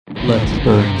Let's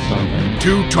burn something.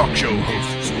 Two talk show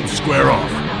hosts will square off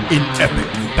in epic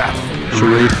battle.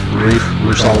 Sharif,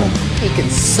 Rasul. He can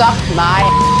suck my.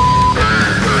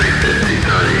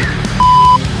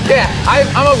 Yeah,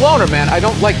 I'm a loner, man. I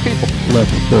don't like people.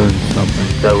 Let's burn something.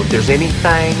 So if there's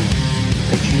anything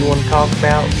that you want to talk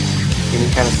about, any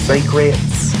kind of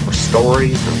secrets or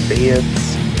stories or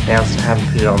bids, now's the time to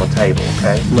put it on the table,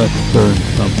 okay? Let's burn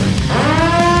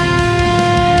something.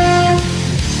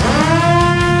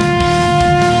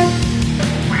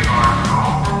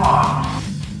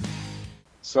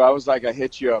 So I was like, I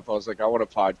hit you up. I was like, I want a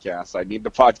podcast. I need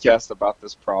the podcast about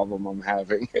this problem I'm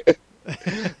having.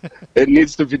 It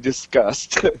needs to be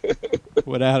discussed.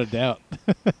 Without a doubt.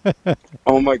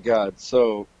 Oh my God.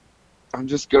 So I'm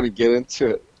just going to get into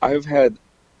it. I've had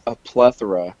a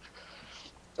plethora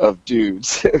of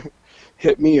dudes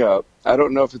hit me up. I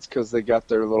don't know if it's because they got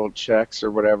their little checks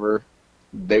or whatever.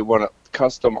 They want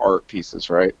custom art pieces,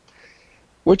 right?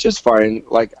 Which is fine.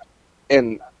 Like,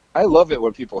 and I love it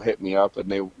when people hit me up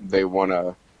and they want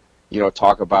to,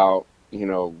 talk about,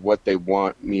 what they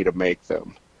want me to make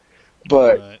them.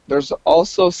 But Right. There's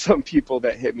also some people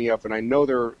that hit me up and I know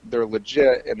they're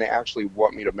legit and they actually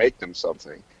want me to make them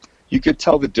something. You could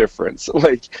tell the difference.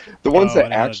 Like the ones that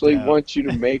without a actually doubt. want you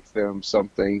to make them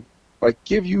something, like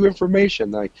give you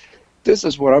information, like this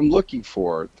is what I'm looking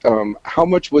for. How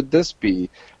much would this be?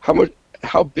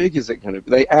 How big is it going to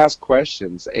be? They ask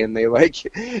questions and they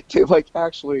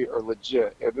actually are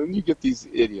legit. And then you get these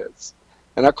idiots.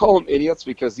 And I call them idiots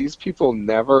because these people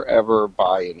never ever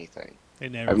buy anything.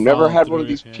 I've never had one of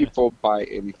these people buy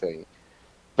anything.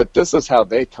 But this is how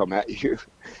they come at you.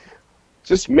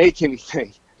 Just make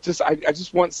anything. I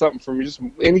just want something from you. Just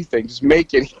anything. Just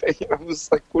make anything. And I'm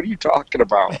just like, what are you talking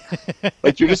about?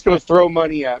 Like you're just going to throw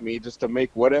money at me just to make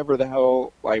whatever the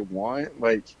hell I want?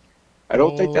 Like, I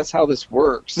don't think that's how this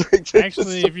works.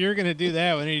 Actually, if you're going to do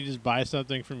that, why don't you just buy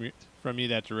something from you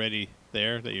that's already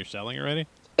there, that you're selling already?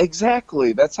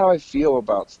 Exactly. That's how I feel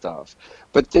about stuff.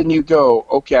 But then you go,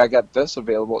 okay, I got this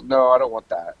available. No, I don't want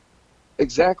that.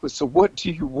 Exactly. So what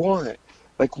do you want?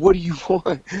 Like, what do you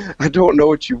want? I don't know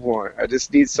what you want. I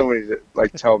just need somebody to,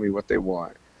 tell me what they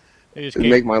want. They just And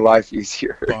make my life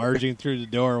easier. barging through the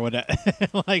door.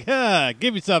 Like,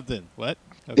 give me something. What?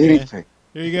 Okay. Anything.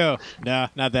 Here you go. No,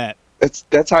 not that.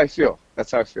 That's how I feel.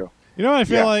 That's how I feel. You know what I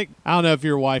feel Yeah. like? I don't know if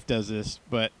your wife does this,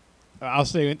 but I'll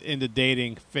say in the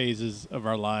dating phases of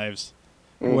our lives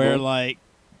where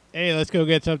hey, let's go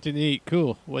get something to eat.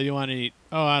 Cool. What do you want to eat?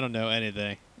 Oh, I don't know,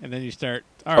 anything. And then you start,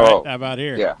 all right, how about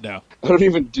here? Yeah. No. I don't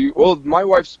even do. Well, my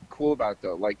wife's cool about it,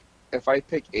 though. Like, if I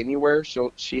pick anywhere,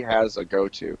 she has a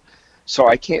go-to. So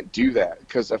I can't do that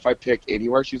because if I pick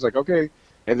anywhere, she's like, okay.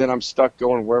 And then I'm stuck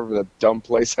going wherever the dumb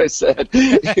place I said.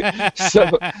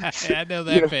 I know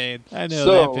that pain. I know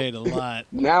that pain a lot.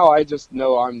 Now I just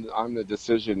know I'm the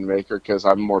decision maker because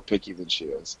I'm more picky than she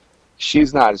is.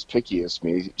 She's not as picky as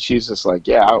me. She's just like,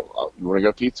 yeah, you want to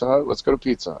go to Pizza Hut? Let's go to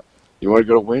Pizza Hut. You want to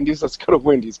go to Wendy's? Let's go to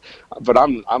Wendy's. But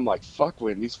I'm like, fuck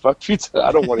Wendy's, fuck Pizza Hut.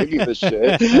 I don't want any of this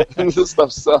shit. This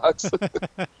stuff sucks.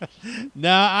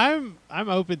 No, I'm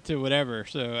open to whatever.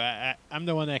 So I'm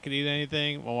the one that can eat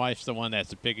anything. My wife's the one that's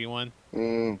the picky one.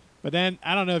 But then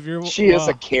I don't know if you're. She is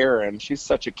a Karen. She's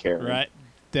such a Karen. Right.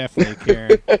 Definitely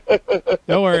Karen.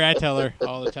 Don't worry, I tell her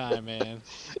all the time, man.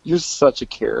 You're such a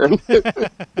Karen.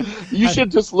 You should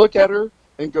just look at her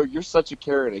and go, you're such a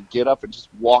Karen, and get up and just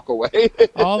walk away.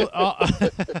 all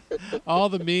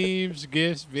the memes,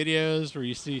 GIFs, videos where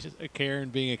you see a Karen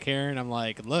being a Karen, I'm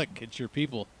like, look, it's your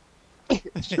people.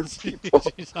 It's your people.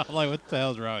 She's all like, what the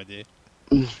hell's wrong with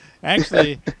you?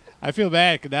 Actually, I feel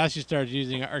bad because now she starts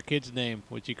using our kid's name,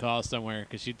 which she calls somewhere,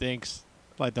 because she thinks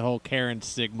like the whole Karen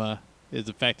stigma is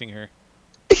affecting her.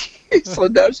 So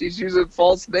now she's using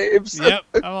false names. Yep.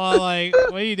 I'm all like,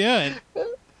 what are you doing?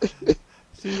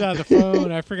 She's on the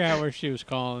phone. I forgot where she was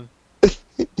calling.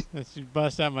 And she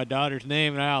busts out my daughter's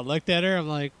name, and I looked at her. I'm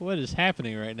like, what is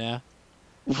happening right now?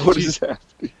 What is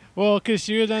happening? Well, because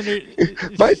she was under...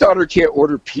 My daughter can't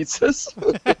order pizzas.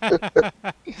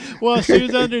 Well, she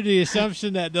was under the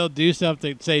assumption that they'll do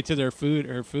something, say, to her food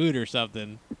or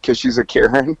something. Because she's a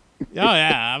Karen. Oh,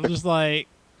 yeah. I'm just like,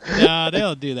 no, they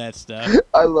don't do that stuff.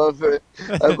 I love it.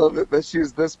 I love it that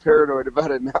she's this paranoid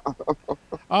about it now.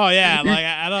 Oh, yeah. Like,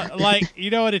 I don't... Like, you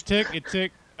know what it took? It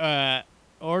took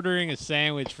ordering a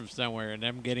sandwich from somewhere and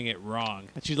them getting it wrong.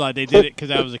 And she's like, they did it because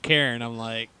I was a Karen. I'm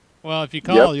like, well, if you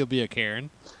call, you'll be a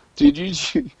Karen. Dude,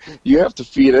 you have to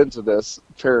feed into this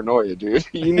paranoia, dude.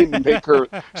 You need to make her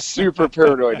super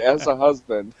paranoid. As a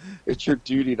husband, it's your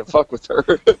duty to fuck with her.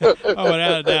 Oh,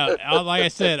 without a doubt. Like I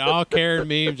said, all Karen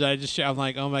memes, I'm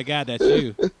like, oh my God, that's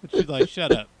you. But she's like,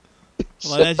 shut up.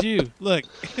 Well, that's you. Look,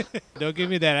 don't give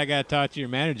me that. I got to talk to your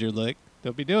manager. Look,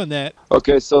 don't be doing that.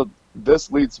 Okay, so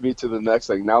this leads me to the next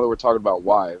thing. Now that we're talking about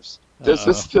wives, this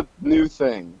is the new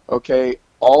thing. Okay,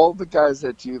 all the guys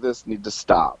that do this need to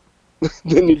stop.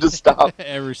 They need to stop,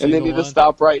 Every and single they need one. to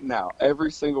stop right now.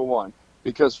 Every single one,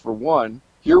 because for one,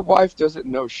 your wife doesn't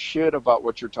know shit about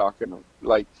what you're talking.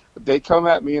 Like, they come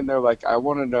at me and they're like, I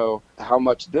want to know how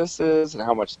much this is and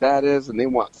how much that is, and they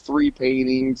want 3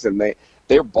 paintings, and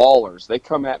they're ballers. They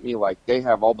come at me like they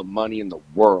have all the money in the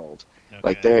world. Okay.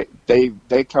 Like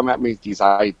they come at me with these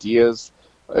ideas,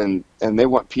 and they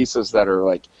want pieces that are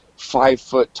like 5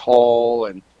 foot tall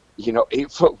and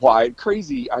 8 foot wide,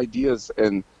 crazy ideas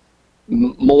and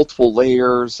multiple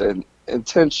layers and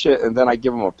intense shit. And then I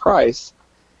give them a price,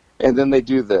 and then they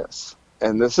do this.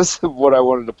 And this is what I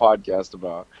wanted to podcast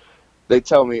about. They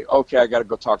tell me, okay, I got to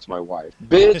go talk to my wife.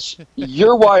 Bitch,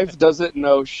 your wife doesn't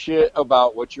know shit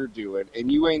about what you're doing,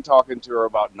 and you ain't talking to her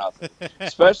about nothing,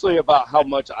 especially about how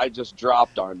much I just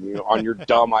dropped on you on your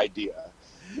dumb idea.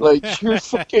 Like, you're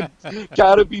fucking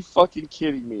gotta be fucking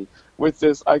kidding me with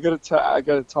this. I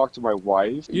gotta talk to my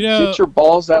wife. Get your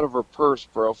balls out of her purse,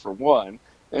 bro, for one,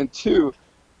 and two,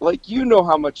 like,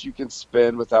 how much you can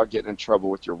spend without getting in trouble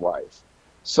with your wife.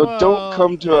 So don't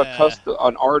come to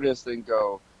an artist and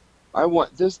go, I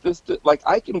want this. Like,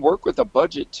 I can work with a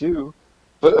budget too,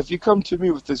 but if you come to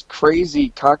me with this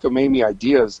crazy cockamamie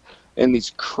ideas and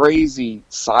these crazy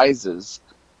sizes,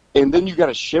 and then you got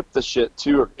to ship the shit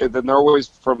too, and then they're always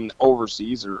from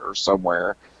overseas or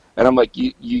somewhere, and I'm like,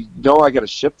 I got to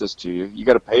ship this to you. You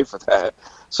got to pay for that.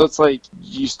 So it's like,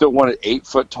 you still want it 8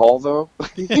 foot tall though?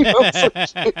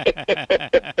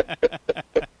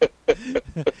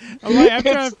 I'm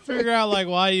trying to figure out like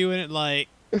why you wouldn't like.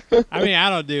 I mean, I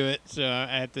don't do it, so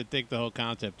I have to think the whole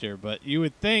concept here. But you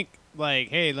would think, like,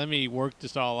 hey, let me work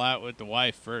this all out with the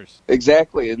wife first.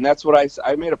 Exactly, and that's what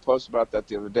I made a post about that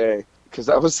the other day, because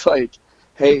I was like,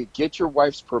 hey, get your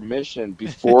wife's permission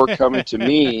before coming to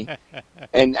me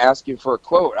and asking for a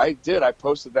quote. I did. I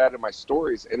posted that in my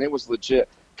stories, and it was legit,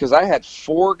 because I had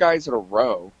 4 guys in a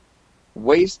row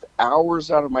waste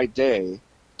hours out of my day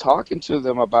talking to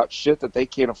them about shit that they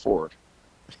can't afford.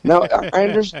 Now,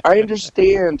 I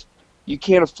understand you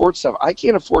can't afford stuff. I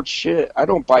can't afford shit. I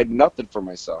don't buy nothing for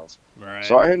myself. Right.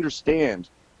 So I understand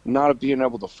not being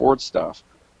able to afford stuff.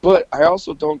 But I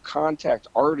also don't contact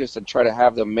artists and try to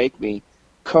have them make me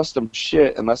custom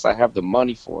shit unless I have the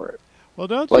money for it. Well,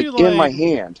 don't you in my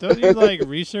hand. Don't you like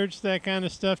research that kind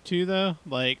of stuff too, though?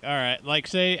 Like, all right, like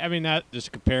say, I mean, not just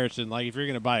a comparison. Like, if you're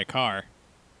gonna buy a car,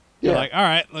 you're like, all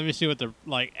right, let me see what the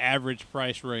like average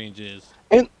price range is.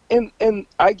 And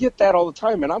I get that all the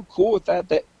time, and I'm cool with that.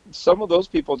 That some of those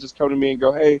people just come to me and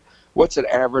go, hey, what's an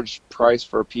average price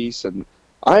for a piece? And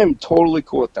I am totally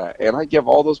cool with that. And I give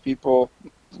all those people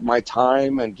my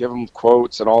time and give them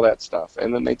quotes and all that stuff.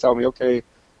 And then they tell me, okay,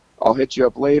 I'll hit you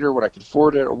up later when I can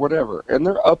afford it or whatever. And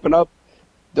they're up and up.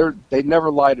 They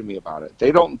never lie to me about it.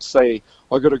 They don't say,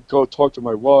 I got to go talk to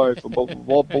my wife and blah, blah,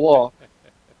 blah, blah.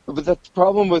 But the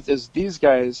problem with is these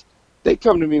guys, they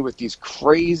come to me with these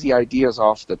crazy ideas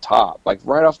off the top, like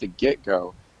right off the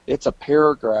get-go. It's a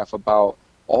paragraph about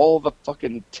all the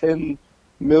fucking 10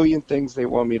 million things they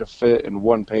want me to fit in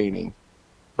one painting,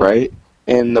 right?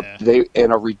 And they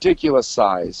in a ridiculous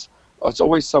size. It's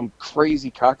always some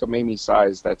crazy cockamamie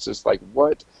size that's just like,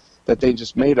 what? That they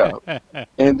just made up.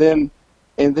 and then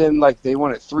like they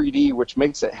want it 3D, which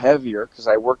makes it heavier because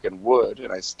I work in wood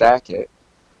and I stack it.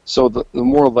 So the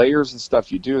more layers and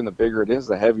stuff you do, and the bigger it is,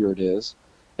 the heavier it is.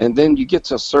 And then you get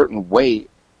to a certain weight,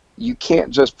 you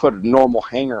can't just put a normal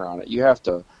hanger on it. You have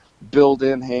to build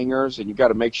in hangers, and you got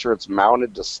to make sure it's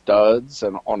mounted to studs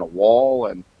and on a wall.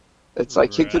 And it's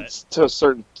like it gets to a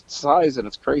certain size, and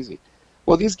it's crazy.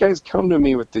 Well, these guys come to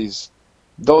me with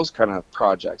those kind of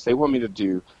projects. They want me to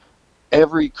do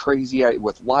every crazy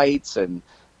with lights and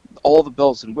all the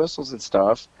bells and whistles and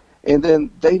stuff. And then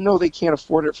they know they can't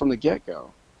afford it from the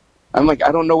get-go. I'm like,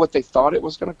 I don't know what they thought it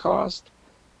was going to cost,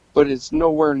 but it's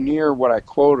nowhere near what I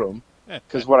quote them,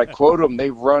 because what I quote them,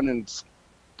 they run and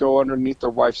go underneath their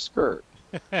wife's skirt.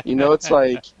 It's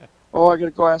like, oh, I got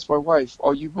to go ask my wife.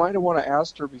 Oh, you might have want to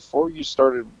ask her before you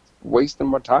started wasting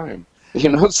my time.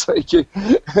 It's like...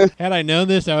 Had I known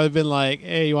this, I would have been like,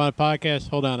 hey, you want a podcast?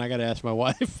 Hold on, I got to ask my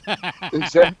wife.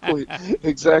 Exactly.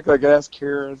 I got to ask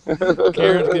Karen. Karen's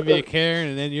going to be a Karen,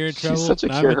 and then you're in trouble. She's such a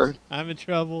Karen. I'm in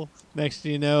trouble. Next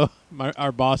thing you know,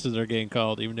 our bosses are getting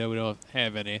called, even though we don't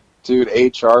have any. Dude,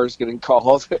 HR is getting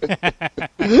called.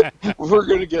 We're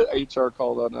going to get HR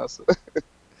called on us.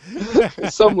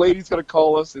 Some lady's gonna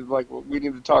call us and like, we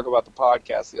need to talk about the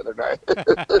podcast the other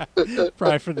night.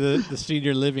 Probably for the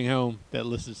senior living home that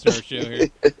listens to our show here.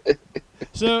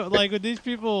 So, like, with these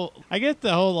people, I get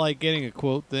the whole, like, getting a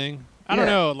quote thing. I don't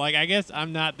know. Like, I guess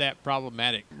I'm not that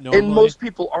problematic normally. And most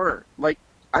people aren't. Like,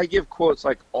 I give quotes,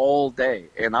 like, all day.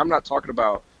 And I'm not talking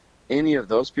about any of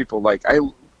those people. Like,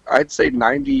 I'd say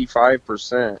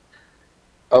 95%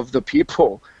 of the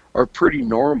people are pretty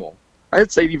normal.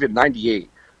 I'd say even 98%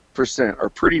 are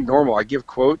pretty normal. I give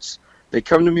quotes. They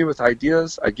come to me with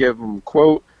ideas. I give them a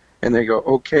quote. And they go,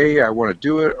 okay, I want to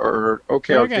do it, or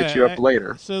okay, I'll get you up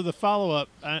later. So the follow-up,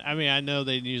 I mean, I know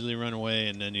they usually run away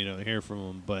and then you don't hear from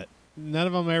them, but none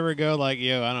of them ever go like,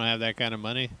 yo, I don't have that kind of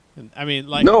money. And, I mean,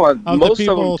 like, no, of most the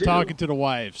people of them talking to the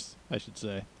wives, I should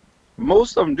say.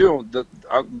 Most of them do.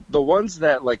 The ones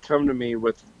that, like, come to me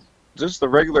with just the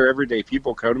regular everyday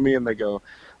people come to me and they go,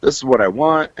 this is what I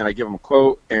want, and I give them a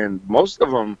quote, and most of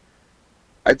them,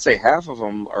 I'd say half of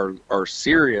them are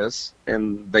serious,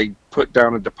 and they put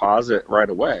down a deposit right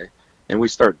away, and we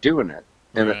start doing it.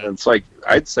 And it's like,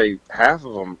 I'd say half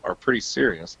of them are pretty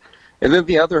serious. And then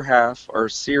the other half are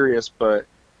serious, but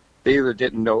they either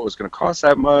didn't know it was going to cost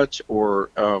that much,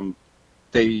 or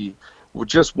they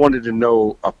just wanted to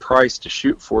know a price to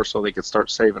shoot for so they could start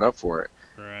saving up for it.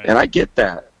 Right. And I get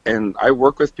that. And I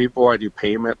work with people. I do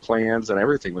payment plans and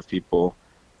everything with people.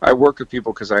 I work with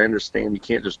people because I understand you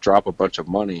can't just drop a bunch of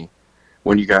money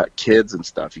when you got kids and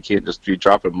stuff. You can't just be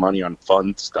dropping money on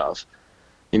fun stuff.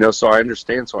 You know, so I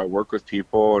understand. So I work with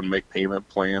people and make payment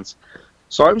plans.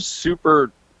 So I'm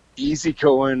super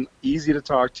easygoing, easy to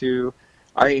talk to.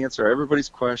 I answer everybody's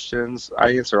questions.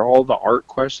 I answer all the art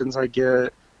questions I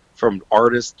get from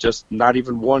artists just not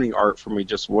even wanting art from me,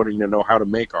 just wanting to know how to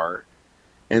make art.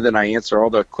 And then I answer all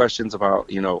the questions about,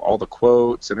 you know, all the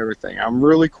quotes and everything. I'm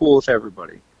really cool with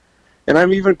everybody. And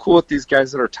I'm even cool with these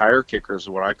guys that are tire kickers,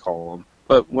 what I call them.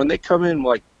 But when they come in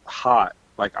like hot,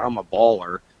 like I'm a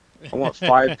baller, I want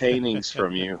 5 paintings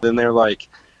from you. Then they're like,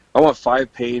 I want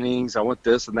 5 paintings, I want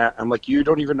this and that. I'm like, you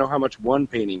don't even know how much one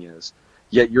painting is.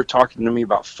 Yet you're talking to me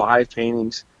about 5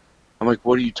 paintings. I'm like,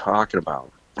 what are you talking about?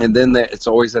 And then it's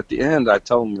always at the end, I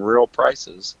tell them real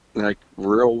prices, like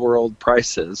real world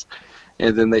prices.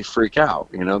 And then they freak out,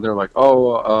 you know. They're like,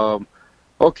 "Oh,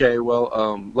 okay,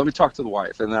 well, let me talk to the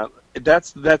wife." And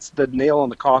that's the nail on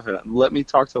the coffin. Let me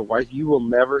talk to the wife. You will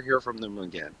never hear from them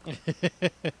again.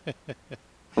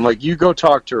 I'm like, you go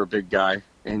talk to her, big guy,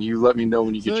 and you let me know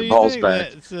when you get your balls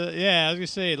back. Yeah, I was gonna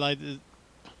say like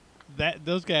that.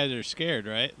 Those guys are scared,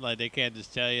 right? Like they can't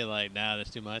just tell you like, "Nah, that's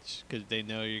too much," because they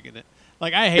know you're gonna.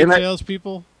 Like I hate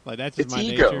salespeople. Like that's just my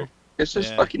ego. nature. It's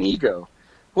just fucking ego.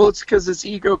 Well, it's because it's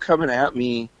ego coming at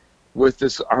me with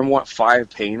this, I want 5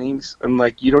 paintings. I'm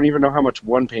like, you don't even know how much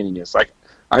one painting is. Like,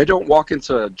 I don't walk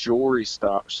into a jewelry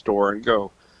store and go,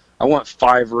 I want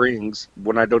 5 rings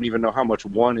when I don't even know how much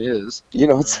one is. You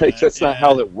know, it's like, that's not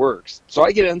how it works. So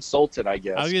I get insulted, I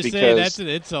guess. I was going to say, that's an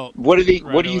insult. What do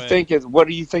you think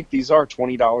these are,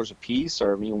 $20 a piece?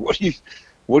 Or, I mean, what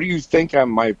do you think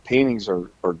my paintings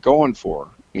are going for?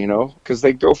 You know, because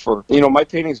they go for, you know, my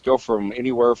paintings go from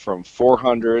anywhere from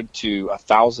 $400 to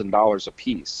 $1,000 a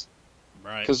piece,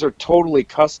 right? Because they're totally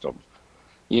custom.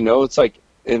 You know, it's like,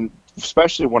 and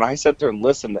especially when I sit there and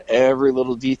listen to every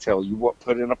little detail you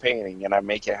put in a painting, and I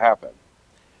make it happen.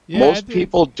 Yeah, most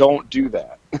people don't do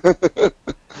that.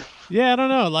 Yeah, I don't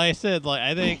know. Like I said, like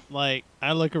I think, like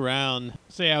I look around.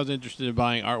 Say I was interested in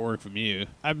buying artwork from you.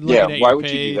 I'm looking at why your would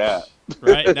page, you do that?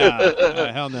 Right?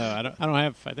 Nah, hell no. I don't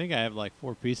have. I think I have like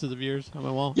 4 pieces of yours on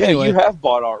my wall. Yeah, anyway. You have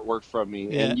bought artwork from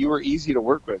me, and you were easy to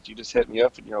work with. You just hit me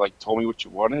up, and you're like, told me what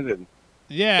you wanted, and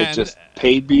it just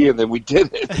paid me, and then we did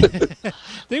it.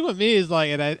 Thing with me is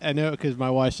like, and I know because my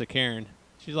wife's a Karen.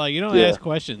 She's like, you don't ask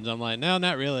questions. I'm like, no,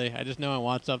 not really. I just know I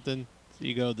want something. So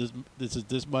you go, this is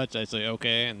this much. I say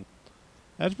okay, and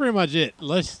that's pretty much it.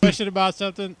 Unless question about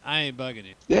something, I ain't bugging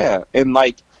you. Yeah, and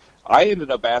like I ended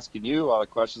up asking you a lot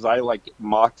of questions. I like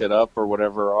mocked it up or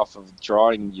whatever off of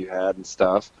drawing you had and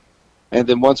stuff. And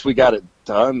then once we got it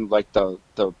done, like the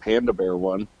panda bear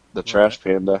one, the trash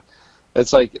panda,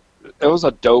 it's like it was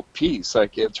a dope piece.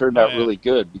 Like it turned out really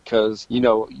good because, you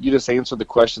know, you just answered the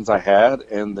questions I had,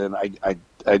 and then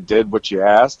I did what you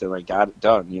asked, and I got it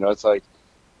done. You know, it's like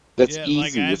that's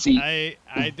easy. Like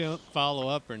I don't follow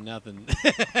up or nothing.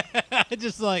 I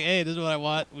just like, hey, this is what I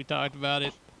want. We talked about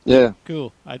it. Yeah.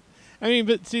 Cool. I mean,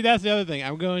 but see, that's the other thing.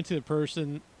 I'm going to the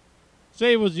person.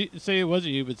 Say it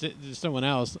wasn't you, but just someone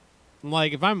else.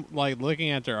 Like if I'm like looking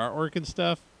at their artwork and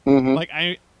stuff, like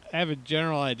have a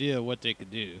general idea of what they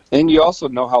could do. And you also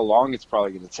know how long it's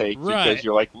probably going to take Right. because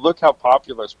you're like, look how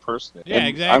popular this person is. Yeah, and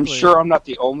exactly. I'm sure I'm not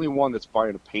the only one that's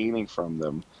buying a painting from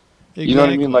them. Exactly. You know what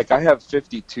I mean? Like I have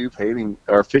 52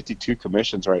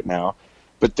 commissions right now.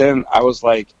 But then I was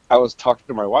talking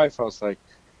to my wife. I was like,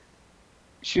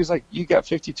 she was like, you got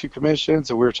 52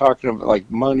 commissions, and we were talking about like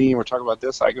money, and we're talking about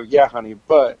this. I go, yeah, honey,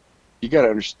 but you got to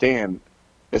understand,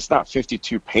 it's not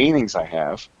 52 paintings I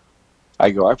have.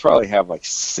 I go, I probably have like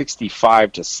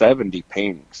 65 to 70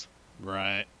 paintings.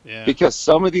 Right. Yeah. Because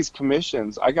some of these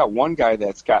commissions, I got one guy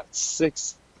that's got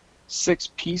six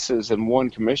pieces in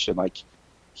one commission, like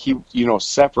he,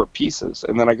 separate pieces.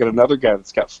 And then I got another guy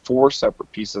that's got 4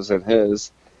 separate pieces in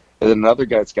his, and then another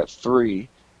guy that's got 3.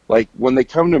 Like when they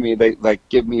come to me, they like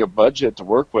give me a budget to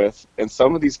work with, and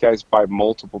some of these guys buy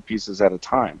multiple pieces at a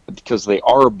time because they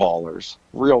are ballers,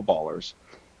 real ballers,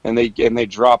 and they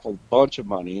drop a bunch of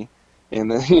money,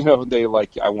 and then they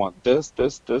like, I want this,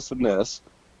 and this,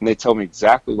 and they tell me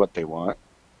exactly what they want,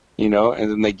 and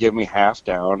then they give me half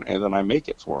down, and then I make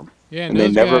it for them. Yeah, and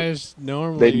those guys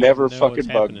normally they never know fucking what's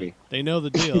bug happening. me. They know the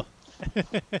deal.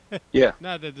 Yeah.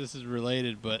 Not that this is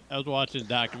related, but I was watching a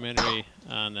documentary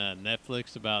on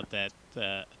Netflix about that.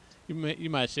 You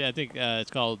might say, I think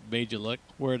it's called Made You Look,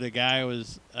 where the guy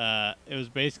was. It was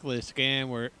basically a scam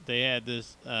where they had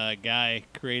this guy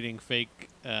creating fake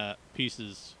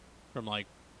pieces from like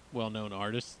well-known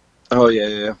artists. Oh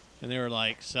yeah. And they were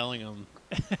like selling them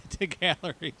to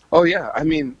galleries. Oh yeah. I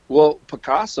mean, well,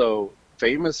 Picasso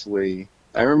famously,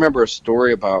 I remember a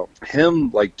story about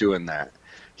him like doing that.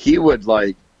 He would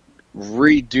like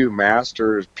redo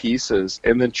master pieces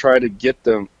and then try to get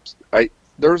them.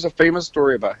 There was a famous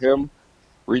story about him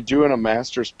redoing a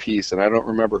master's piece, and I don't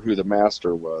remember who the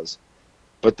master was,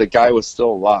 but the guy was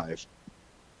still alive.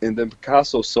 And then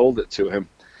Picasso sold it to him.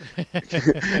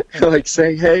 Like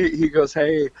saying, hey, he goes,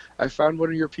 hey, I found one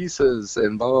of your pieces,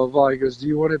 and blah blah blah. He goes, do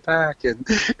you want it back? And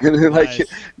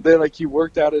then like he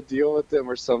worked out a deal with them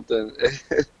or something,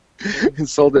 and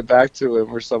sold it back to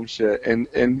him or some shit,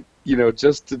 and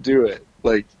just to do it.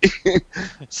 Like,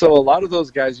 so a lot of those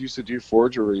guys used to do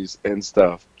forgeries and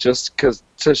stuff just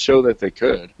to show that they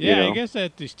could. Yeah, I guess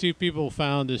that these two people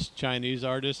found this Chinese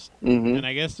artist, Mm-hmm. and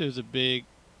I guess there's a big,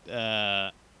 I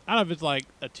don't know if it's like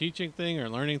a teaching thing or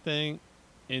learning thing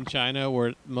in China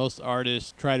where most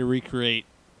artists try to recreate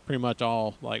pretty much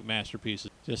all like masterpieces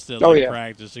just to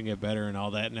practice and get better and all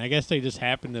that. And I guess they just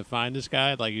happened to find this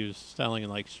guy, like he was selling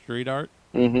like street art,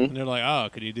 Mm-hmm. and they're like, oh,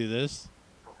 could you do this?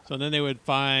 So then they would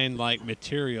find like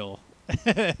material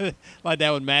like that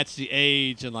would match the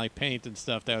age, and like paint and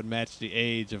stuff that would match the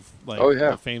age of like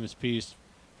a famous piece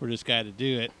for this guy to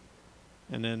do it.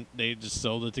 And then they just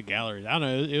sold it to galleries. I don't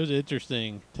know. It was an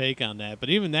interesting take on that. But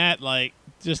even that, like,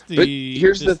 just the... But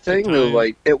here's the thing, though.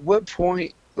 Like, at what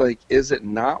point, like, is it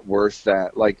not worth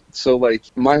that? Like, so, like,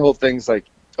 my whole thing's like,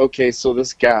 okay, so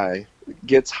this guy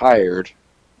gets hired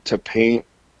to paint,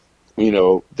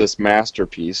 this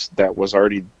masterpiece that was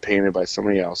already painted by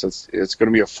somebody else. It's going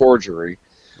to be a forgery.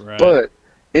 Right. But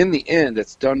in the end,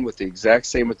 it's done with the exact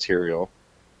same material,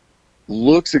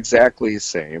 looks exactly the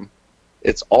same.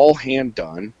 It's all hand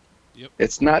done. Yep.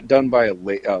 It's not done by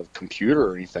a computer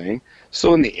or anything.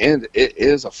 So in the end, it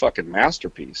is a fucking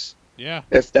masterpiece. Yeah.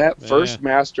 If that first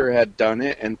master had done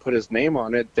it and put his name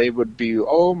on it, they would be,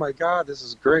 oh my God, this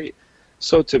is great.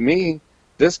 So to me,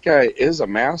 this guy is a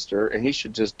master, and he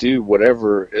should just do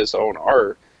whatever his own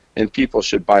art, and people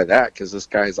should buy that because this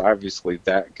guy is obviously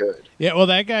that good. Yeah, well,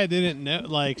 that guy didn't know.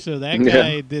 Like, so that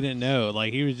guy didn't know.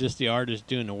 Like, he was just the artist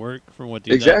doing the work from what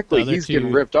the exactly. other He's two...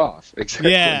 getting ripped off.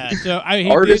 Exactly. Yeah. So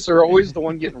artists are always the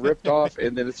one getting ripped off,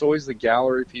 and then it's always the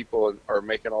gallery people are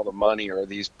making all the money, or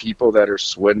these people that are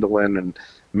swindling and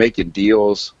making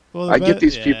deals. Well, I get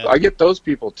these people. I get those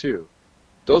people too.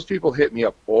 Those people hit me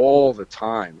up all the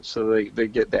time. So they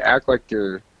act like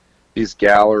they're these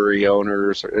gallery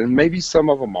owners, and maybe some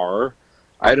of them are.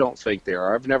 I don't think they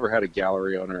are. I've never had a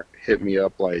gallery owner hit me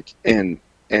up like and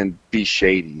be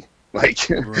shady. Like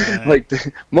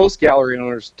right. Most gallery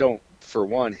owners don't, for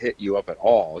one, hit you up at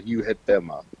all. You hit them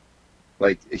up.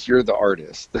 Like, if you're the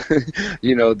artist,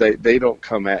 they don't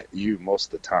come at you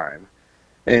most of the time.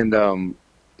 And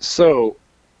so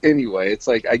anyway, it's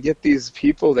like I get these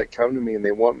people that come to me and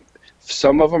they want.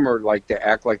 Some of them are like, they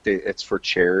act like it's for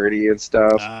charity and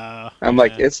stuff. I'm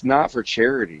like, it's not for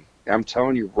charity. I'm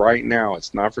telling you right now,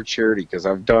 it's not for charity, because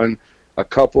I've done a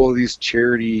couple of these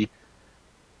charity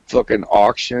fucking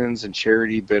auctions and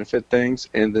charity benefit things,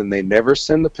 and then they never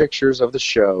send the pictures of the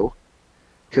show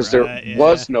because there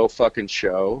was no fucking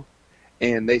show,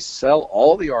 and they sell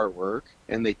all the artwork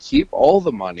and they keep all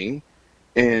the money,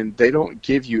 and they don't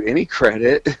give you any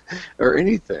credit or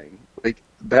anything. Like,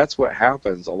 that's what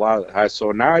happens a lot of the time.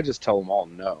 So now I just tell them all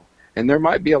no. And there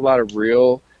might be a lot of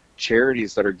real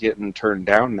charities that are getting turned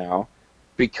down now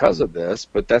because of this,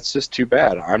 but that's just too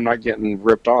bad. I'm not getting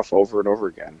ripped off over and over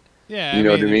again. Yeah, you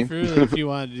know what I mean? If you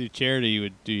wanted to do charity, you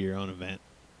would do your own event.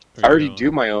 I already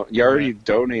do my own. You already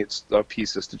donate stuff,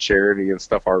 pieces to charity and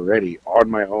stuff already on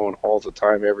my own all the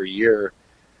time every year.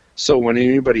 So when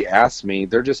anybody asks me,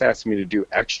 they're just asking me to do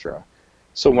extra.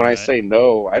 So when I say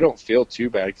no, I don't feel too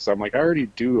bad because I'm like, I already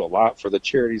do a lot for the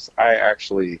charities I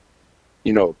actually,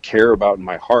 care about in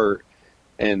my heart,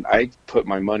 and I put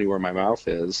my money where my mouth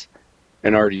is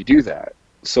and already do that.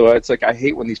 So it's like, I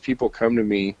hate when these people come to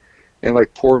me and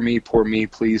like, poor me,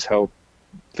 please help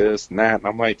this and that. And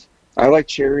I'm like, I like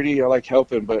charity, I like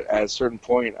helping, but at a certain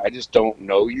point, I just don't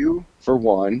know you, for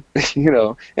one,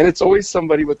 and it's always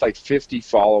somebody with like 50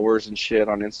 followers and shit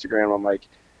on Instagram. I'm like,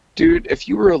 dude, if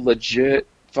you were a legit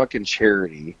fucking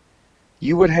charity,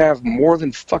 you would have more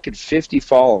than fucking 50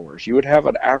 followers. You would have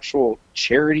an actual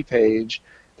charity page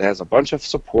that has a bunch of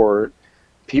support,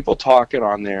 people talking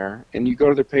on there, and you go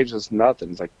to their page, there's nothing.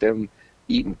 It's like them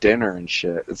eating dinner and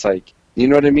shit. It's like, you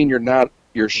know what I mean?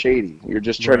 You're shady. You're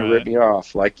just trying to rip me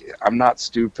off. Like, I'm not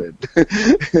stupid. Do you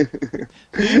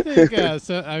think,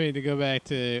 to go back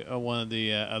to one of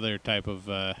the other type of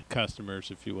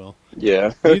customers, if you will.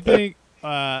 Yeah. Do you think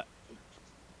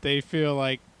they feel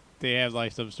like they have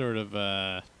like some sort of,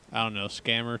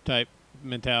 scammer type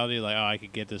mentality? Like, oh, I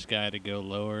could get this guy to go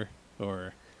lower,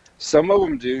 or... Some of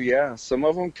them do, yeah. Some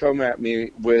of them come at me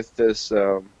with this,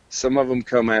 they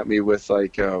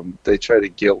try to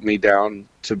guilt me down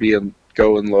to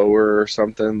going lower or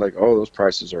something, like, oh, those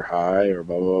prices are high, or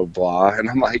blah, blah, blah. And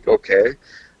I'm like, okay.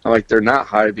 I'm like, they're not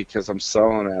high because I'm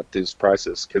selling at these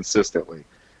prices consistently.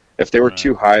 If they were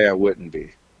too high, I wouldn't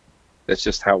be. That's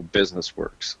just how business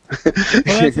works. Well,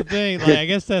 that's the thing. Like, I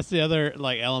guess that's the other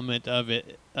element of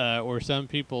it, where some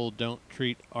people don't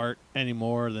treat art any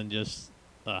more than just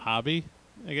a hobby,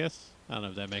 I guess. I don't know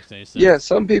if that makes any sense. Yeah,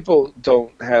 some people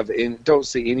don't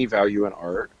see any value in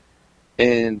art.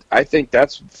 And I think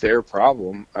that's their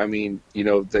problem. I mean,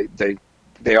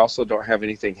 they also don't have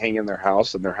anything hanging in their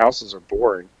house, and their houses are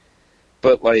boring.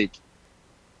 But, like,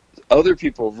 other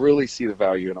people really see the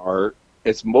value in art.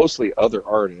 It's mostly other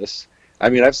artists. I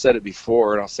mean, I've said it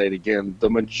before, and I'll say it again. The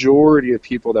majority of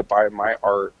people that buy my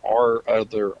art are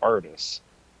other artists.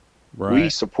 Right. We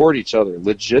support each other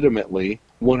legitimately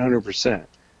 100%.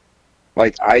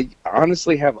 Like, I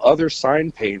honestly have other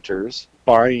sign painters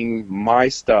buying my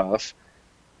stuff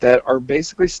that are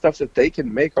basically stuff that they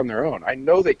can make on their own. I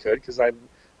know they could because I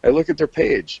look at their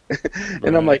page.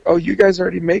 And I'm like, oh, you guys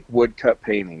already make woodcut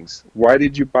paintings. Why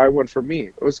did you buy one from me?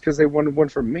 It was because they wanted one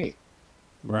from me.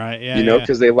 Right, yeah.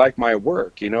 Because they like my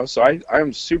work, So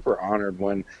I'm super honored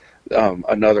when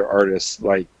another artist,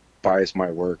 like, buys my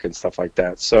work and stuff like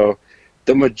that. So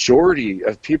the majority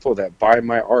of people that buy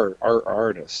my art are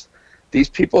artists. These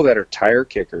people that are tire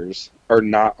kickers are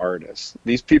not artists.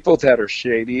 These people that are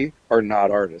shady are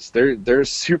not artists. They're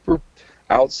super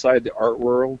outside the art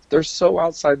world. They're so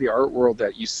outside the art world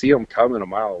that you see them coming a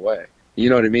mile away. You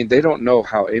know what I mean? They don't know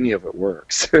how any of it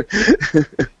works.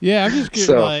 Yeah, I'm just curious.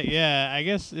 I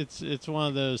guess it's one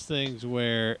of those things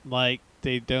where, like,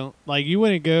 they don't, like, you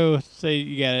wouldn't go, say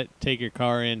you gotta take your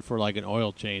car in for like an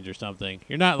oil change or something.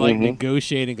 You're not like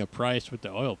negotiating a price with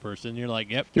the oil person. You're like,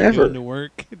 yep, you're doing the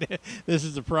work. This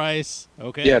is the price.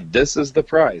 Okay. Yeah, this is the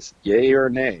price. Yay or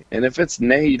nay. And if it's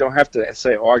nay, you don't have to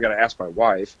say, oh, I gotta ask my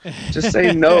wife. Just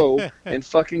say no and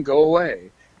fucking go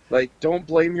away. Like, don't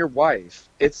blame your wife.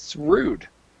 It's rude.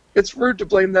 It's rude to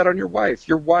blame that on your wife.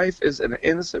 Your wife is an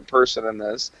innocent person in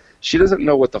this. She doesn't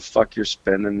know what the fuck you're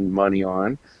spending money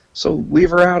on. So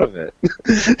leave her out of it.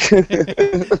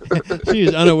 She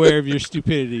is unaware of your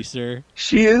stupidity, sir.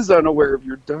 She is unaware of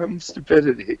your dumb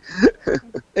stupidity.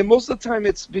 And most of the time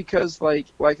it's because, like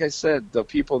I said, the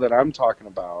people that I'm talking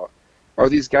about are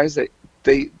these guys that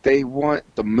they want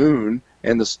the moon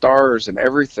and the stars and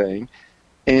everything,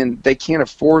 and they can't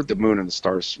afford the moon and the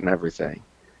stars and everything.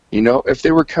 If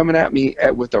they were coming at me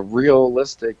with a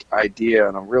realistic idea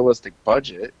and a realistic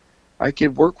budget, I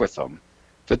could work with them.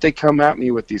 But they come at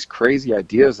me with these crazy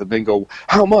ideas and then go,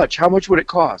 how much? How much would it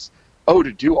cost? Oh,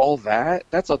 to do all that?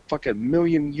 That's a fucking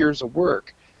million years of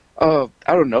work. I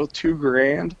don't know,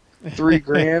 $2,000,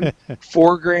 $3,000,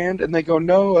 $4,000. And they go,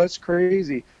 no, that's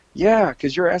crazy. Yeah,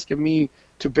 because you're asking me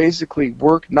to basically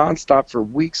work nonstop for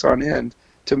weeks on end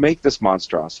to make this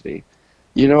monstrosity.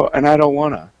 And I don't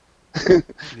want to.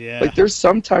 Yeah. Like, there's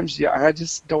sometimes, I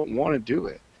just don't want to do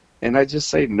it. And I just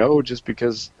say no just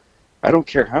because I don't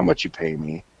care how much you pay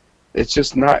me. It's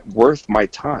just not worth my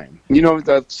time. You know,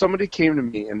 that somebody came to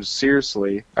me, and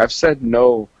seriously, I've said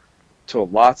no to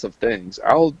lots of things.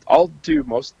 I'll do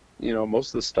most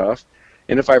of the stuff,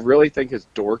 and if I really think it's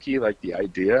dorky, like the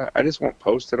idea, I just won't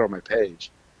post it on my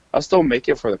page. I'll still make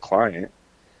it for the client.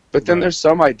 But then there's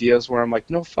some ideas where I'm like,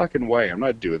 no fucking way, I'm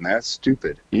not doing that. It's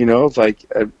stupid. You know, like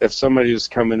if somebody was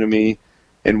coming to me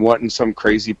and wanting some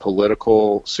crazy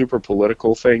super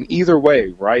political thing, either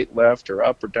way, right, left, or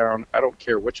up or down, I don't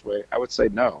care which way, I would say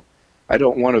no. I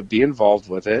don't want to be involved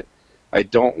with it. I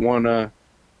don't want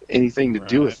anything to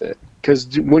do with it.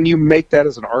 Because when you make that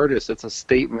as an artist, it's a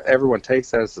statement. Everyone takes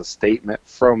that as a statement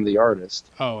from the artist.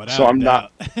 Oh, without so I'm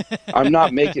doubt. I'm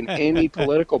not making any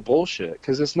political bullshit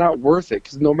because it's not worth it.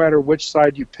 Because no matter which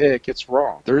side you pick, it's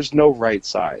wrong. There's no right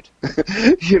side.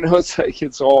 You know, it's like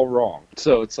it's all wrong.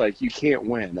 So it's like you can't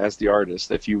win as the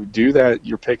artist if you do that.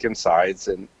 You're picking sides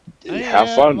and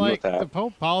have fun with that. The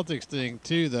whole politics thing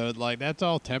too, though. Like that's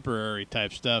all temporary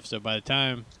type stuff. So by the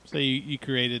time, say you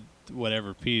created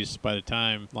whatever piece, by the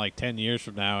time like 10 years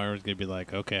from now, everyone's gonna be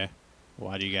like, okay,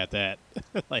 why do you got that?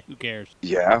 Like, who cares?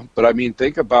 Yeah, but I mean,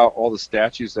 think about all the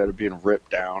statues that are being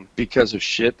ripped down because of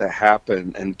shit that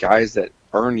happened, and guys that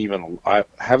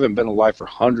haven't been alive for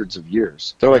hundreds of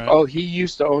years. They're like, oh, he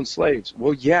used to own slaves.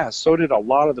 Well, yeah, so did a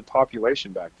lot of the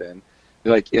population back then,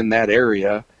 like in that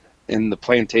area, in the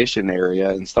plantation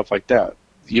area and stuff like that.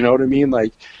 You know what I mean?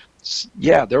 Like,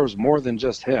 yeah, there was more than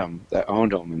just him that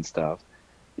owned them and stuff.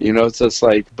 You know, it's just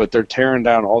like, but they're tearing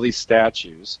down all these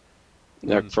statues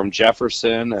from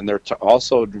Jefferson, and they're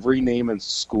also renaming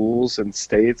schools and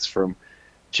states from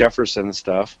Jefferson and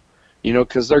stuff. You know,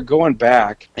 because they're going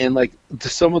back, and like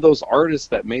some of those artists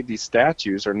that made these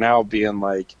statues are now being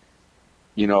like,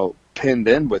 you know, pinned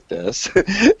in with this.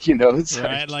 You know, it's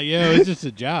like, yo, it's just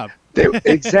a job.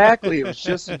 Exactly, it was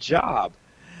just a job.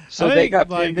 So they got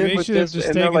pinned in with this, just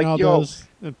and they're like, yo,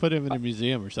 and put him in a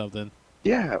museum or something.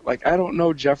 Yeah, like, I don't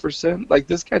know Jefferson. Like,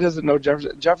 this guy doesn't know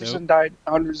Jefferson. Jefferson died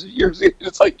hundreds of years ago.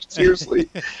 It's like, seriously.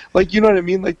 Like, you know what I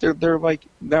mean? Like, they're like,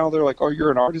 now they're like, oh,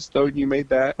 you're an artist, though, and you made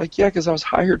that? Like, yeah, because I was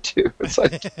hired to. It's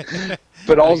like,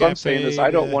 but all I'm saying is I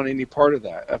don't want any part of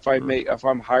that. If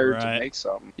I'm hired to make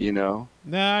something, you know?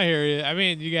 No, I hear you. I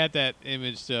mean, you got that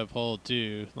image to uphold,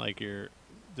 too. Like,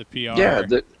 the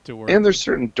PR to work. And there's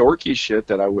certain dorky shit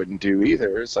that I wouldn't do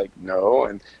either. It's like, no.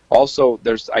 And also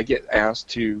I get asked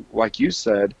to, like you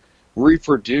said,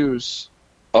 reproduce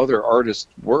other artists'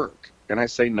 work, and I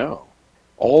say no.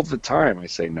 All the time I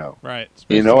say no. Right.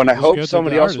 You know, and I hope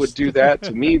somebody else would do that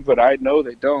to me, but I know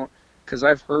they don't, because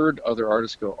I've heard other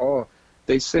artists go, oh,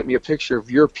 they sent me a picture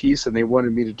of your piece and they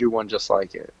wanted me to do one just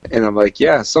like it. And I'm like,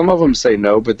 yeah, some of them say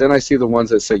no, but then I see the ones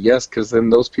that say yes, because then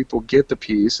those people get the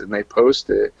piece and they post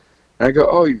it. And I go,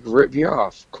 oh, you ripped me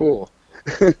off. Cool.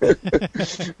 Like,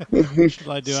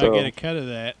 do I get a cut of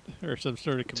that or some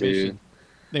sort of commission? Dude.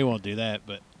 They won't do that,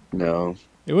 but no.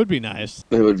 It would be nice.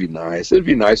 It would be nice. It'd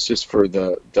be nice just for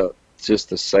just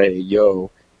to say, yo,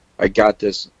 I got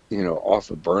this, you know,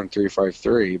 off of Burn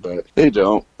 353, but they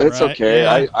don't. It's okay.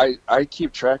 Yeah. I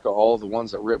keep track of all the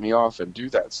ones that rip me off and do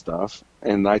that stuff,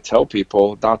 and I tell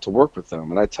people not to work with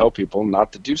them, and I tell people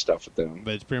not to do stuff with them.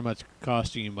 But it's pretty much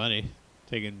costing you money,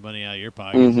 taking money out of your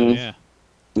pocket. Mm-hmm. So yeah.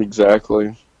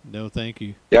 Exactly. No, thank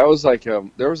you. Yeah, I was like,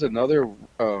 there was another,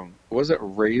 was it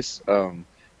race?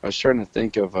 I was trying to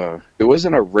think of, it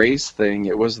wasn't a race thing,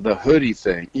 it was the hoodie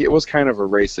thing. It was kind of a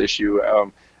race issue.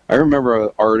 I remember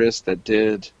an artist that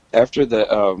did, after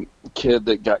the kid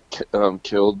that got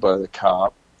killed by the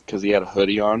cop because he had a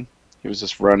hoodie on, he was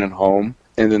just running home.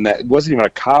 And then that, it wasn't even a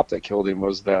cop that killed him,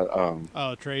 was that...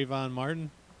 Trayvon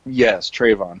Martin? Yes,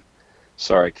 Trayvon.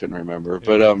 Sorry, I couldn't remember.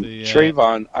 But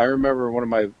Trayvon, I remember one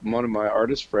of my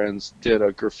artist friends did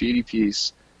a graffiti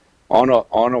piece on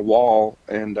a wall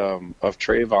and of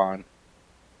Trayvon,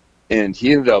 and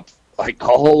he ended up like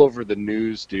all over the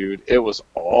news, dude. It was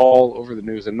all over the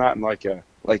news, and not in like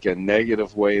a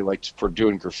negative way, like for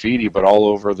doing graffiti, but all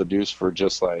over the news for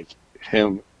just like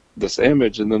him, this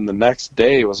image. And then the next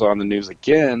day it was on the news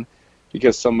again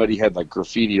because somebody had like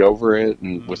graffitied over it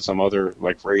and with some other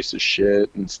like racist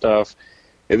shit and stuff.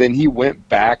 And then he went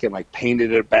back and like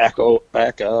painted it back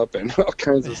up and all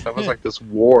kinds of stuff. It was like this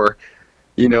war,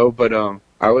 you know. But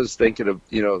I was thinking of,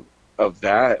 you know, of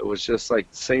that. It was just like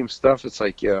the same stuff. It's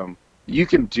like you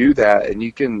can do that and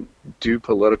you can do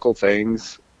political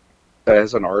things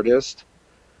as an artist,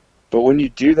 but when you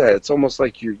do that, it's almost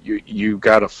like you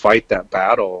got to fight that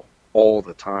battle all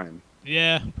the time.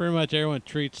 Yeah, pretty much everyone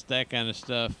treats that kind of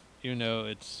stuff, you know,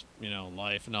 it's, you know,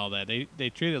 life and all that. They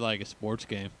treat it like a sports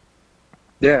game.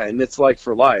 Yeah, and it's like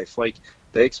for life. Like,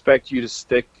 they expect you to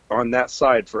stick on that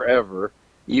side forever,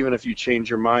 even if you change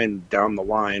your mind down the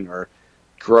line or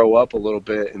grow up a little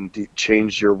bit and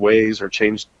change your ways or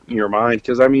change your mind.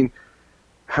 Because I mean,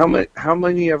 how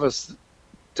many of us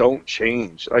don't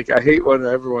change? Like, I hate when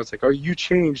everyone's like, "Oh, you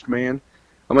changed, man."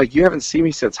 I'm like, you haven't seen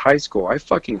me since high school. I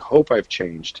fucking hope I've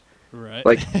changed. Right.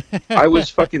 Like, I was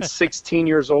fucking 16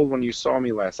 years old when you saw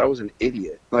me last. I was an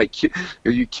idiot. Like,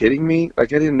 are you kidding me?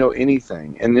 Like, I didn't know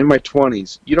anything. And in my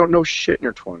 20s, you don't know shit in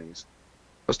your 20s.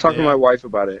 I was talking to my wife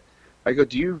about it. I go,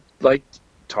 do you like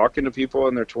talking to people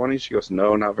in their 20s? She goes,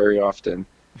 no, not very often.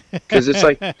 Because it's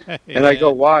like, and I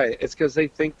go, why? It's because they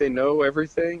think they know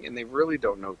everything, and they really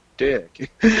don't know dick.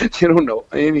 They don't know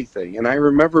anything. And I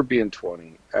remember being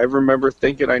 20. I remember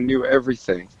thinking I knew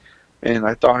everything. And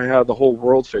I thought I had the whole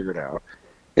world figured out.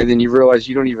 And then you realize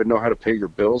you don't even know how to pay your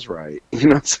bills right. You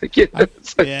know, it's like,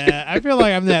 I feel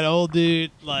like I'm that old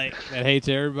dude, like, that hates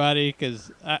everybody.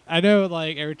 Because I know,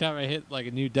 like, every time I hit, like,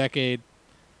 a new decade,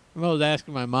 I'm always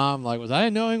asking my mom, like, was I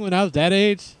annoying when I was that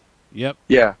age? Yep.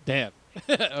 Yeah. Damn.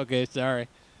 Okay, sorry.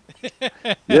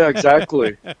 Yeah,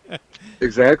 exactly.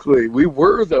 Exactly. We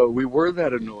were, though. We were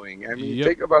that annoying. I mean,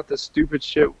 think about the stupid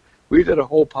shit. We did a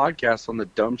whole podcast on the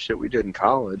dumb shit we did in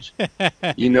college.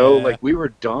 You know, like, we were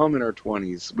dumb in our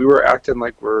 20s. We were acting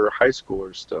like we're high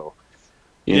schoolers still.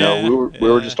 You know, we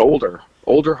were just older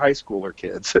high schooler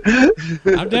kids.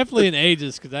 I'm definitely in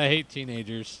ages because I hate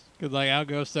teenagers. Because, like, I'll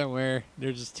go somewhere,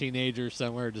 there's just teenagers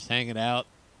somewhere just hanging out.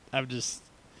 I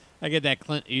get that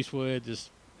Clint Eastwood,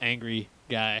 just angry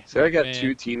guy. See, I got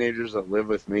two teenagers that live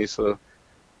with me, so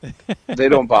they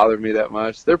don't bother me that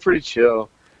much. They're pretty chill.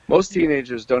 Most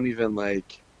teenagers don't even,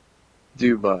 like,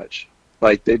 do much.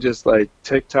 Like, they just, like,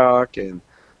 TikTok and,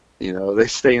 you know, they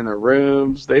stay in their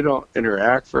rooms. They don't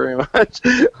interact very much.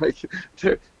 Like,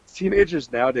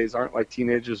 teenagers nowadays aren't like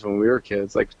teenagers when we were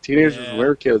kids. Like, teenagers when we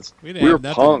were kids, we were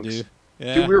punks.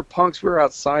 Yeah. Dude, we were punks. We were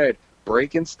outside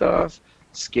breaking stuff,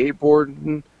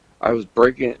 skateboarding. I was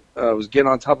getting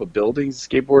on top of buildings,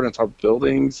 skateboarding on top of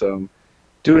buildings,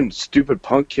 doing stupid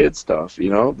punk kid stuff, you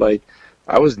know? Like,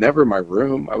 I was never in my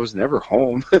room. I was never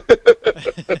home. We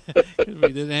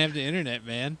didn't have the internet,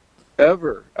 man.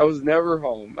 Ever. I was never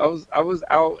home. I was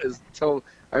out until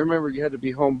I remember you had to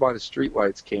be home by the street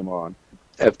lights came on.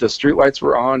 If the street lights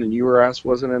were on and your ass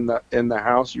wasn't in the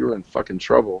house, you were in fucking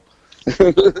trouble.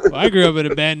 Well, I grew up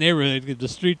in a bad neighborhood because the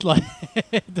street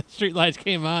lights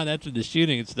came on. That's when the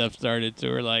shooting and stuff started. So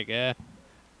we're like,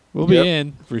 we'll be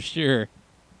in for sure.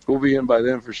 We'll be in by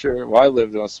then for sure. Well, I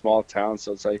lived in a small town,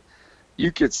 so it's like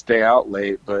you could stay out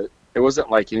late, but it wasn't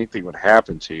like anything would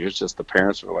happen to you. It's just the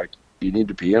parents were like, you need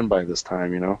to be in by this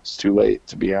time, you know? It's too late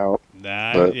to be out.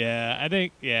 Nah, but, I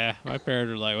think, my parents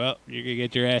were like, well, you're going to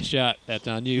get your ass shot. That's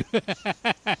on you.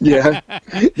 Yeah,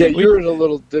 you were in a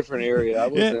little different area. I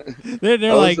wasn't.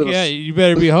 They're like, you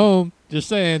better be home. Just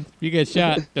saying, if you get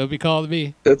shot, don't be calling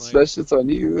me. That shit's on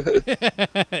you.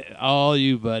 All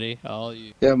you, buddy. All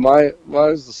you. Yeah, mine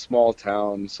was a small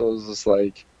town, so it was just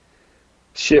like,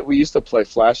 shit, we used to play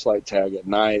flashlight tag at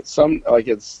night.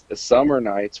 It's summer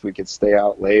nights, we could stay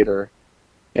out later,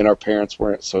 and our parents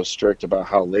weren't so strict about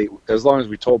how late, as long as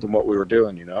we told them what we were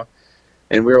doing, you know?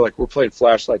 And we were like, we're playing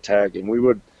flashlight tag, and we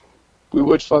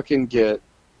would fucking get,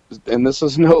 and this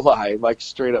is no lie, like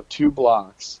straight up 2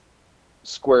 blocks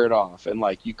squared off, and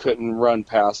like you couldn't run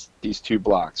past these 2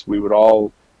 blocks. We would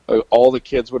all the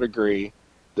kids would agree,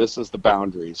 this is the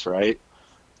boundaries, right?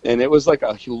 And it was like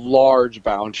a large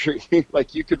boundary.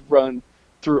 Like, you could run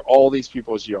through all these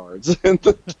people's yards. And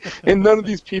none of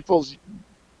these people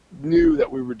knew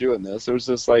that we were doing this. It was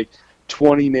just like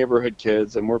 20 neighborhood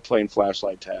kids, and we're playing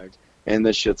flashlight tag. And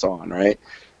this shit's on, right?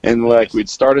 And, like, we'd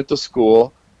start at the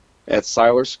school, at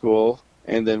Siler School,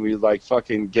 and then we'd, like,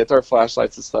 fucking get our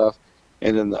flashlights and stuff.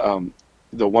 And then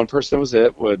the one person that was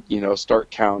would, you know,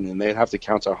 start counting. And they'd have to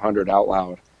count to 100 out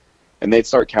loud. And they'd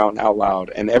start counting out loud,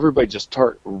 and everybody just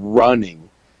start running.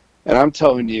 And I'm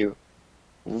telling you,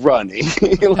 running.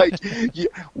 Like,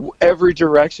 every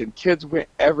direction. Kids went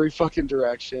every fucking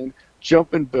direction,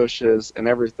 jumping bushes and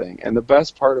everything. And the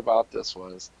best part about this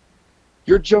was,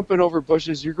 you're jumping over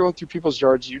bushes, you're going through people's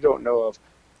yards you don't know of.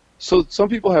 So some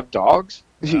people have dogs.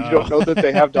 You don't know that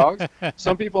they have dogs.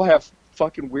 Some people have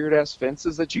fucking weird-ass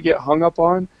fences that you get hung up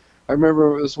on. I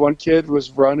remember this one kid was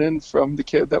running from the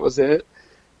kid that was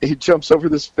he jumps over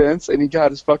this fence, and he got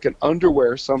his fucking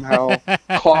underwear somehow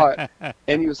caught,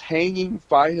 and he was hanging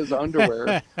by his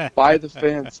underwear by the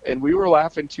fence, and we were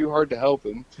laughing too hard to help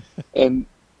him, and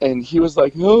he was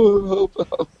like, "Oh,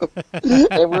 help!"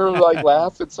 And we were like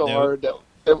laughing so hard that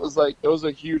it was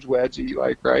a huge wedgie,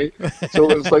 like, right?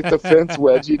 So it was like the fence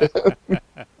wedgie.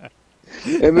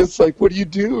 And it's like, what do you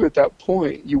do at that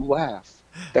point? You laugh.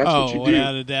 That's what you do.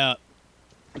 Without a doubt.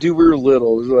 Dude, we were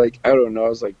little. It was like, I don't know, I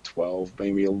was like 12,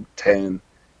 maybe 10.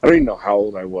 I don't even know how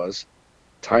old I was.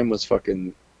 Time was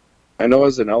fucking, I know I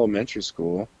was in elementary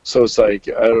school, so it's like,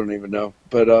 I don't even know.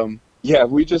 But, yeah,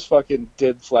 we just fucking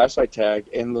did flashlight tag,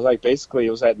 and like basically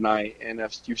it was at night, and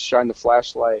if you shine the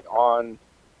flashlight on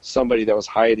somebody that was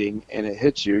hiding and it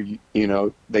hit you, you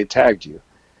know, they tagged you.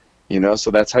 You know,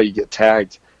 so that's how you get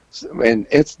tagged. And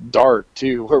it's dark,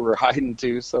 too, where we're hiding,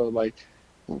 too, so like,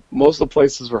 most of the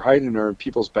places we're hiding are in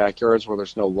people's backyards where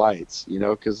there's no lights, you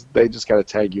know, because they just got to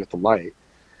tag you with the light.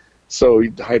 So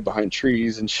you hide behind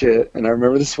trees and shit. And I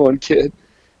remember this one kid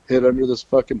hid under this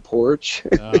fucking porch.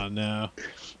 Oh, no.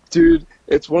 Dude,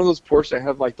 it's one of those porches that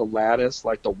have like the lattice,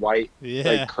 like the white,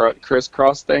 like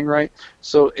crisscross thing, right?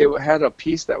 So it had a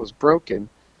piece that was broken,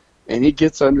 and he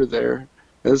gets under there.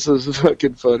 This is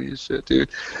fucking funny as shit, dude.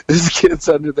 This kid's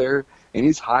under there, and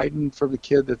he's hiding from the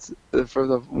kid that's, for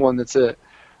the one that's it.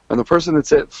 And the person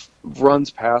that's it runs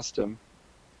past him.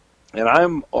 And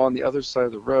I'm on the other side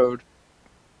of the road,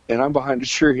 and I'm behind a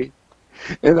tree.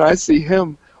 And I see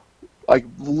him, like,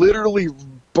 literally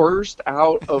burst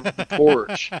out of the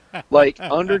porch. Like,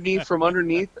 from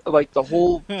underneath, like, the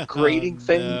whole grating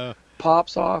thing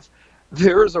pops off.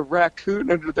 There's a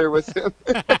raccoon under there with him.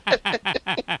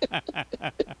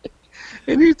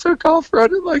 And he took off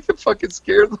running like a fucking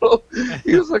scared little,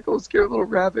 he was like a scared little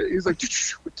rabbit. He was like,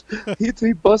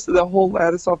 he busted that whole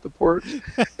lattice off the porch.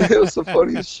 It was the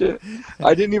funniest shit.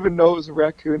 I didn't even know it was a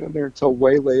raccoon in there until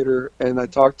way later. And I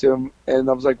talked to him, and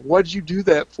I was like, what'd you do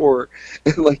that for?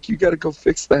 And like, you got to go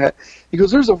fix that. He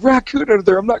goes, there's a raccoon under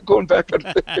there. I'm not going back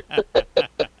under there.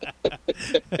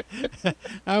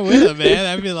 I'm with him, man.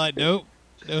 I'd be like, nope.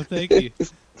 No, thank you.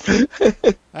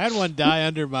 I had one die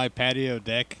under my patio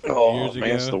deck years ago.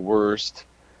 Man, it's the worst.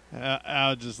 I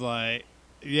was just like,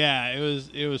 yeah,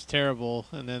 it was terrible.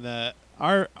 And then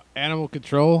our animal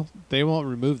control, they won't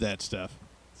remove that stuff.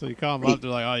 So you call them up, they're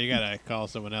like, oh, you gotta call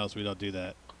someone else. We don't do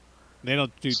that. They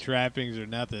don't do trappings or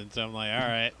nothing. So I'm like, all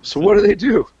right. So what do they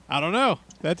do? I don't know.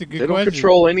 That's a good question. They don't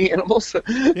control any animals?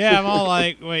 Yeah, I'm all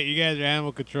like, wait, you guys are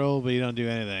animal control, but you don't do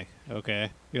anything.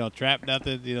 Okay. You don't trap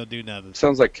nothing. You don't do nothing.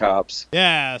 Sounds like cops.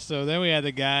 Yeah, so then we had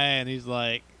the guy, and he's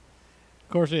like, of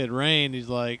course it had rained. He's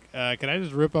like, can I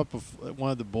just rip up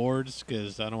one of the boards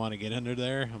because I don't want to get under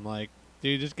there? I'm like,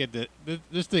 dude, just get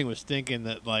this thing was stinking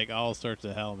that, like, all sorts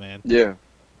of hell, man. Yeah.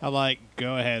 I'm like,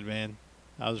 go ahead, man.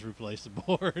 I'll just replace the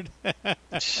board.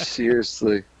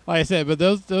 Seriously. Like I said, but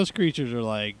those creatures are,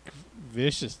 like,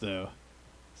 vicious, though.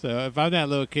 So if I'm that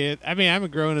little kid, I mean, I'm a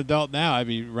grown adult now. I'd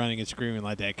be running and screaming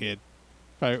like that kid.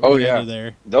 Oh yeah,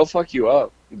 there. They'll fuck you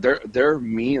up. They're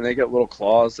mean. They got little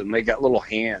claws and they got little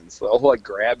hands. They'll like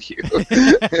grab you.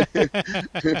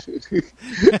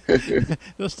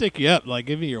 They'll stick you up. Like,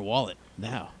 give me your wallet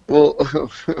now. Well,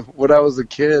 when I was a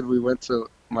kid, we went to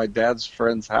my dad's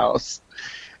friend's house,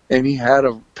 and he had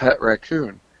a pet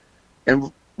raccoon.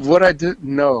 And what I didn't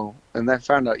know, and I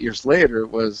found out years later,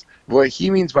 was what he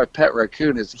means by pet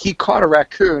raccoon is he caught a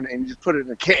raccoon and just put it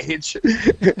in a cage.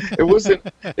 It wasn't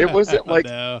like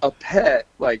a pet,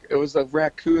 like it was a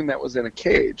raccoon that was in a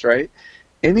cage, right?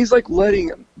 And he's like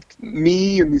letting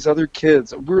me and these other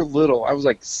kids, we were little, I was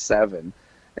like 7,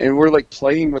 and we're like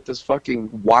playing with this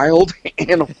fucking wild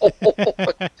animal.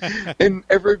 And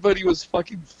everybody was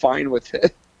fucking fine with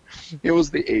it. It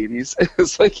was the 80s. It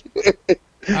was like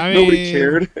nobody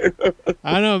cared.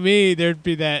 I know me, there'd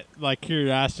be that like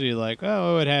curiosity, like,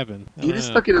 oh, what would happen? He just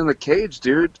stuck it in a cage,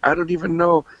 dude. I don't even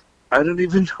know.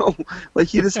 Like,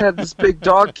 he just had this big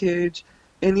dog cage,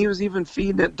 and he was even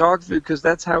feeding it dog food because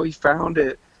that's how he found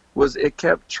it. Was it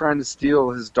kept trying to steal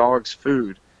his dog's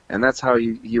food, and that's how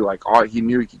he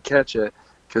knew he could catch it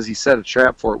because he set a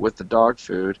trap for it with the dog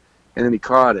food, and then he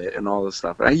caught it and all this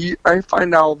stuff. And I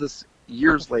find out all this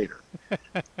years later.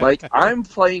 Like, I'm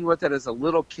playing with it as a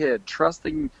little kid,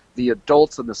 trusting the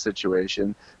adults in the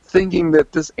situation, thinking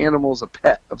that this animal is a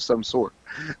pet of some sort.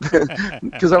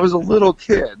 Because I was a little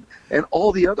kid, and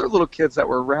all the other little kids that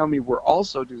were around me were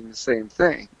also doing the same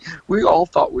thing. We all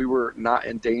thought we were not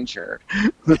in danger.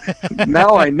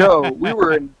 Now I know we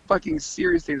were in fucking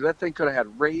serious danger. That thing could have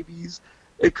had rabies.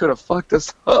 It could have fuched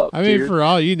us up. I mean, dude. For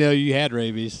all you know, you had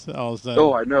rabies all of a sudden.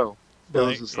 Oh, I know.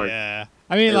 Like, yeah.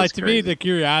 I mean, like, to me, the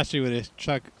curiosity would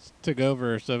have took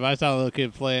over. So if I saw a little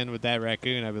kid playing with that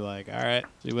raccoon, I'd be like, all right,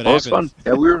 see what happens. It was fun.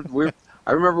 Yeah,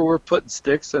 I remember we were putting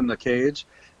sticks in the cage,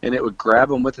 and it would grab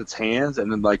them with its hands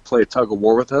and then, like, play a tug of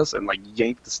war with us and, like,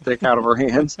 yank the stick out of our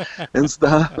hands and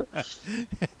stuff.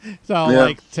 So,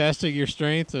 like, testing your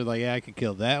strength. So, like, yeah, I can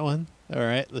kill that one. All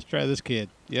right, let's try this kid.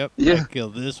 Yep. Yeah. I can kill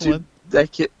this one.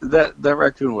 that kid, that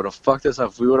raccoon would have fucked us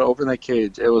up. If we would have opened that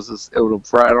cage, it would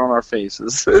have right on our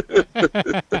faces.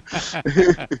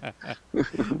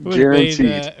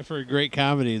 Guaranteed. For a great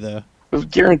comedy, though.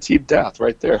 Guaranteed death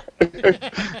right there.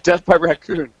 Death by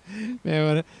raccoon.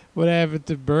 Man, what happened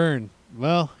to Byrne?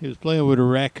 Well, he was playing with a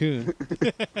raccoon.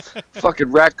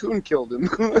 Fucking raccoon killed him. You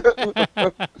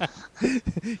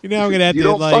know, I'm gonna have You to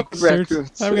don't like fuck with search.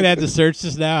 raccoons. I'm gonna have to search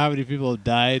this now. How many people have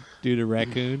died due to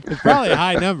raccoon? It's probably a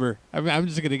high number. I'm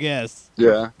just gonna guess.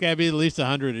 Yeah. Gotta be at least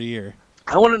 100 a year.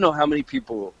 I want to know how many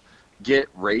people get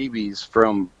rabies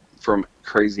from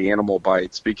crazy animal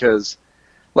bites, because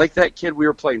like that kid we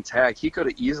were playing tag, he could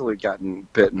have easily gotten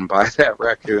bitten by that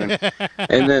raccoon.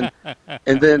 and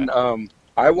then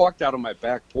I walked out on my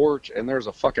back porch and there's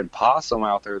a fucking possum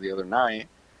out there the other night,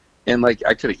 and like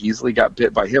I could have easily got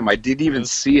bit by him. I didn't even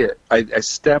see it. I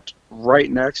stepped right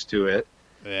next to it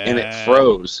and it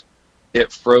froze.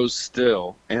 It froze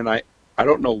still, and I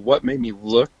don't know what made me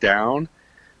look down,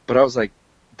 but I was like,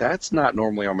 that's not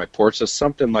normally on my porch. There's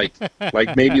something like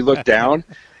made me look down,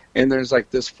 and there's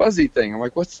like this fuzzy thing. I'm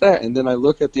like, what's that? And then I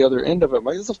look at the other end of it. I'm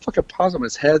like, this is a fucking possum.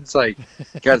 His head's like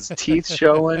got his teeth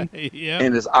showing, Yep.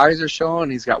 and his eyes are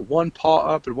showing. He's got one paw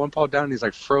up and one paw down. And he's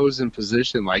like frozen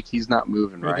position, like he's not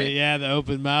moving With right. the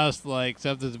open mouth, like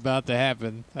something's about to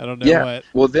happen. I don't know Yeah. what.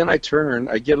 Well, then I turn.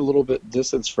 I get a little bit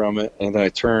distance from it, and then I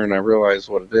turn. I realize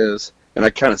what it is, and I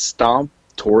kind of stomp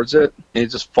towards it, and it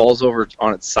just falls over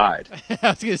on its side. I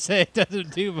was gonna say it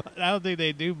doesn't do much. I don't think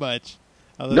they do much.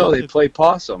 Although No, they it's- play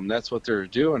possum. That's what they're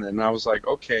doing. And I was like,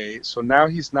 okay, so now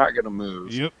he's not going to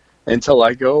move Yep. until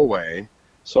I go away.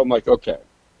 So I'm like, okay.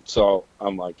 So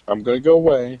I'm like, I'm going to go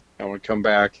away. I'm going to come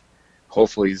back.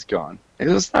 Hopefully he's gone. And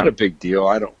it's not a big deal.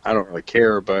 I don't really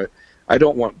care, but I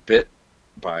don't want bit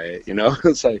by it, you know?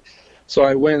 It's like, so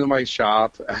I went into my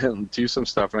shop and do some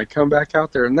stuff, and I come back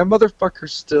out there, and that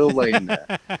motherfucker's still laying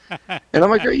there. And I'm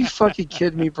like, are you fucking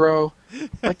kidding me, bro?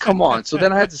 Like, come on. So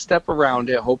then I had to step around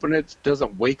it, hoping it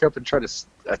doesn't wake up and try to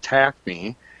attack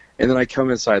me. And then I come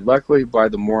inside. Luckily, by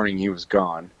the morning, he was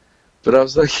gone. But I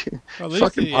was like, Well, at least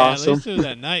fucking at possum. least it was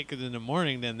at night, because in the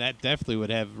morning, then that definitely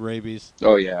would have rabies.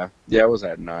 Oh, yeah. Yeah, it was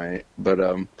at night. But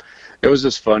it was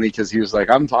just funny because he was like,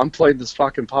 I'm playing this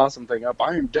fucking possum thing up.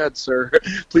 I am dead, sir.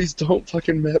 Please don't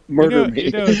fucking murder me.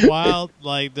 You know, it's wild.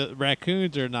 Like, the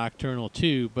raccoons are nocturnal,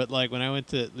 too. But, like, when I went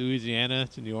to Louisiana,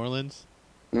 to New Orleans,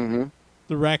 Mm-hmm.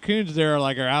 the raccoons there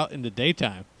are out in the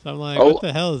daytime. So I'm like, Oh. what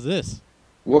the hell is this?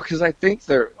 Well, because I think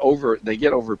they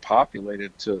get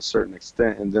overpopulated to a certain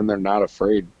extent, and then they're not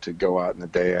afraid to go out in the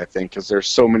day, I think, because there's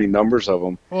so many numbers of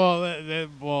them.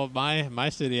 Well, my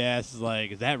city ass is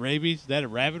like, is that rabies? Is that a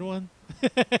rabid one?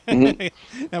 Mm-hmm.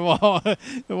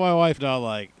 and my wife and all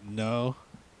like, no.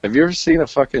 Have you ever seen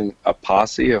a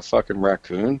posse of fucking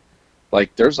raccoon?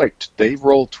 Like, there's they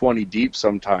roll 20 deep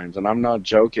sometimes, and I'm not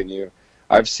joking you.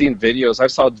 I've seen videos. I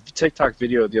saw a TikTok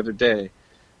video the other day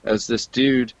as this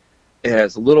dude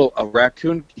has a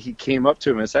raccoon. He came up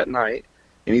to him. It's at night,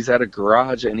 and he's at a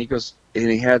garage, and he goes, and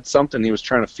he had something he was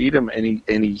trying to feed him, and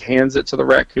he hands it to the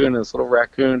raccoon, and this little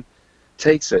raccoon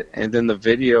takes it, and then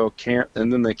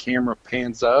the camera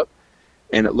pans up,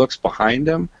 and it looks behind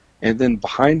him, and then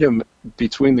behind him,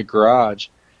 between the garage,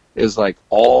 is like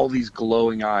all these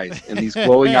glowing eyes, and these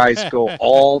glowing eyes go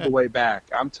all the way back.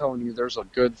 I'm telling you, there's a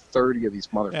good 30 of these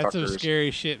motherfuckers. That's some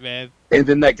scary shit, man. And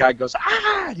then that guy goes,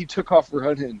 ah! And he took off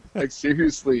running. Like,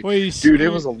 seriously. Well, dude, it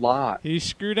was a lot. He's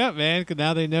screwed up, man, because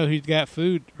now they know he's got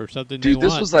food or something. Dude, they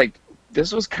want.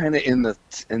 this was kind of in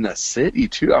the city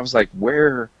too. I was like,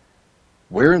 where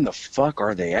in the fuck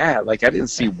are they at? Like, I didn't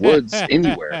see woods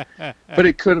anywhere. But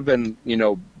it could have been,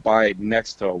 by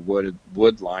next to a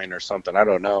wood line or something. I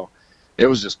don't know. It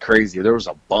was just crazy. There was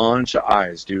a bunch of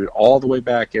eyes, dude, all the way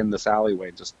back in this alleyway.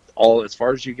 Just all as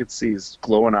far as you could see is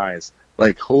glowing eyes.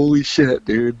 Like, holy shit,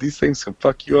 dude, these things can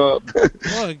fuck you up.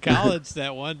 Well, in college,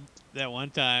 that one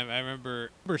time, I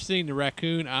remember seeing the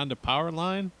raccoon on the power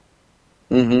line.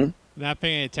 Mm-hmm. Not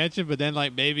paying attention, but then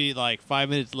maybe 5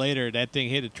 minutes later, that thing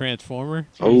hit a transformer.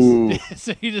 Oh.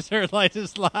 So you just heard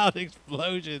this loud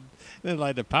explosion. Then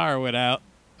the power went out.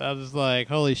 I was just like,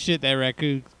 holy shit, that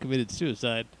raccoon committed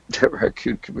suicide. That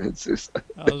raccoon committed suicide.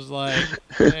 I was like,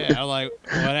 man, what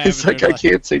happened? It's like, I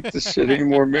can't take this shit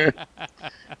anymore, man.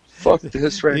 Fuck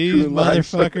this raccoon. These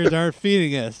life. motherfuckers aren't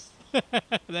feeding us.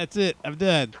 That's it. I'm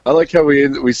done. I like how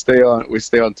we stay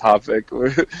on topic. We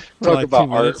talk about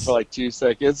 2 art minutes. for 2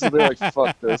 seconds, and they're like,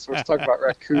 "Fuck this." We're talking about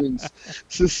raccoons.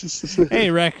 Hey,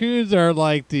 raccoons are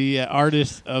like the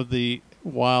artists of the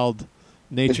wild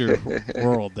nature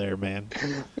world there, man.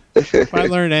 If I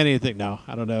learned anything, no,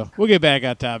 I don't know. We'll get back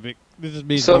on topic. This just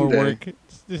means more Someday. work.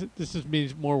 This just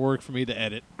means more work for me to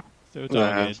edit. So it's all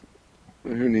Nah. good.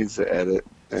 Who needs to edit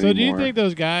So do you anymore? think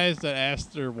those guys that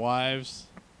ask their wives,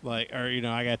 like, or, you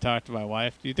know, I got to talk to my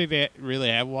wife, do you think they really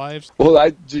have wives? Well,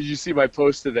 did you see my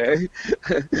post today?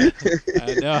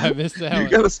 I know, I missed that You one.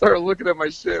 gotta start looking at my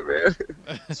shit, man.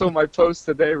 So my post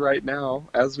today, right now,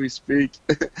 as we speak,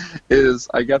 is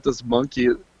I got this monkey,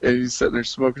 and he's sitting there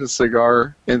smoking a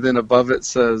cigar, and then above it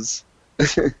says,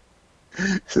 it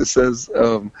says,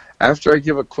 after I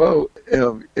give a quote,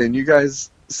 and you guys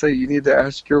say you need to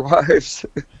ask your wives.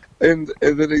 And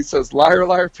then he says, liar,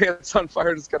 liar, pants on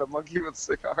fire, just got a monkey with a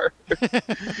cigar.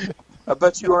 I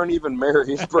bet you aren't even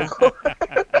married, bro.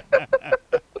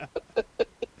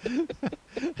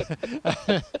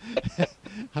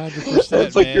 100%,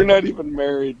 It's like man. you're not even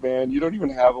married, man. You don't even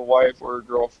have a wife or a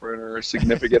girlfriend or a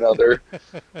significant other.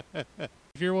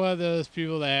 If you're one of those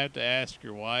people that have to ask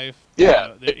your wife,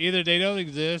 Yeah. either they don't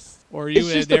exist, or you It's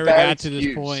would just have a never bad got to this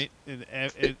excuse. point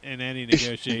in any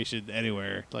negotiation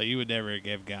anywhere. Like, you would never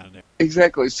have gotten there.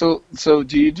 Exactly. So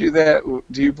do you do that?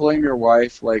 Do you blame your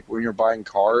wife, like, when you're buying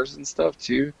cars and stuff,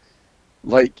 too?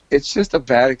 Like, it's just a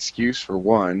bad excuse, for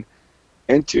one.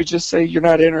 And two, just say you're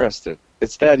not interested.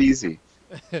 It's that easy.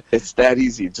 It's that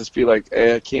easy. Just be like,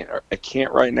 I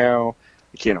can't right now.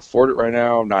 I can't afford it right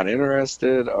now. I'm not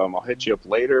interested. I'll hit you up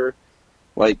later.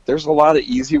 Like, there's a lot of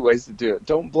easy ways to do it.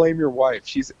 Don't blame your wife.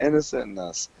 She's innocent in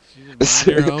this. She just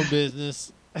mind her own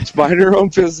business. She's minding her own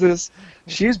business.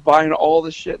 She's buying all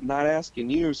the shit, not asking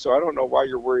you. So I don't know why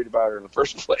you're worried about her in the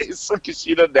first place. Because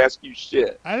she doesn't ask you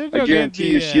shit. I didn't I go guarantee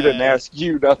you, get the, she didn't ask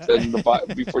you nothing to buy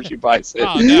before she buys it.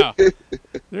 Oh, no.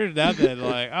 There's nothing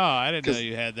like, oh, I didn't know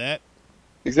you had that.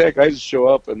 Exactly. I just show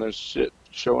up and there's shit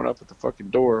showing up at the fucking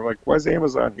door. Like, why is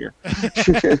Amazon here?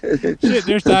 Shit,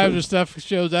 there's times when stuff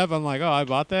shows up, I'm like, oh, I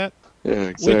bought that? Yeah,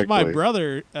 exactly. With my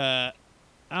brother, I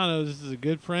don't know if this is a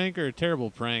good prank or a terrible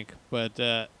prank, but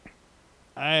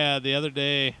I the other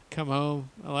day come home,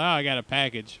 I'm like, oh, I got a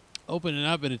package. Open it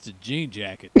up, and it's a jean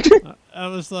jacket. I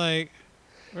was like,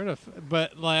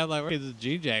 but like, I'm like, where did the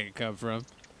jean jacket come from?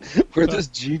 Where does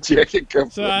G jacket come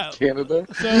So from? Canada?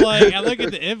 So, like, I look at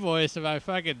the invoice and my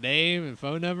fucking name and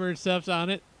phone number and stuff's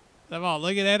on it. I'm all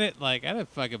looking at it like, I didn't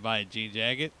fucking buy a jean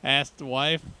jacket. Asked the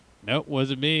wife. Nope,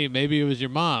 wasn't me. Maybe it was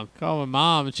your mom. Call my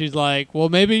mom, and she's like, well,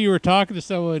 maybe you were talking to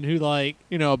someone who, like,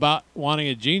 you know, about wanting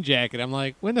a jean jacket. I'm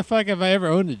like, when the fuck have I ever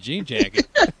owned a jean jacket?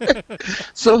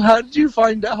 So how did you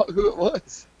find out who it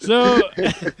was? So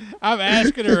I'm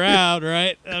asking around,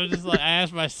 right? I'm just like, I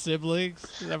asked my siblings.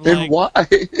 I'm And like, why?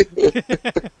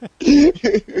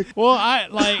 well,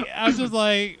 I'm just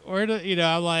like, where do you know?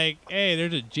 I'm like, hey,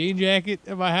 there's a jean jacket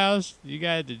in my house. You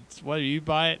guys, what do you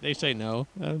buy it? They say no,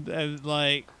 and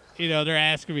like, you know, they're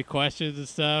asking me questions and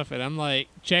stuff, and I'm like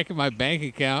checking my bank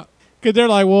account because they're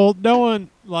like, well, no one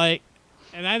like,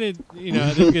 and I didn't, you know,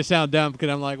 this is gonna sound dumb because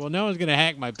I'm like, well, no one's gonna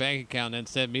hack my bank account and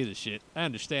send me the shit. I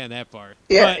understand that part.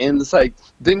 Yeah, But- and it's like,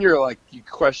 then you're like, you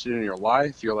question in your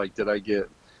life. You're like, did I get,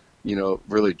 you know,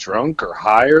 really drunk or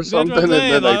high or That's what I'm something? And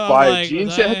saying. then I I'm buy like, a jean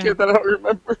was I- jacket that I don't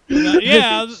remember.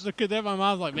 Yeah, because then my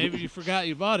mom's like, maybe you forgot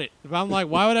you bought it. If I'm like,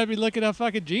 why would I be looking up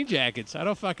fucking jean jackets? I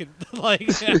don't fucking,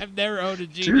 like, I've never owned a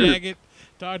jean True. jacket,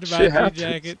 talked about Shit a jean happens.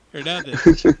 jacket, or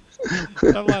nothing.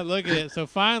 I'm like looking at it. So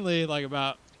finally, like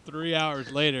about 3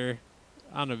 hours later,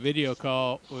 on a video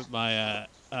call with my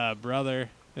brother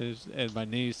and my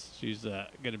niece, she's going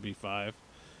to be 5.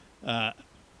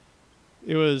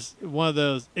 It was one of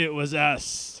those, it was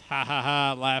us, ha ha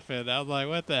ha, laughing. I was like,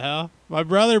 what the hell? My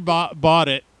brother bought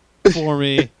it for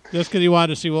me just because he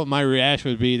wanted to see what my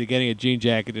reaction would be to getting a jean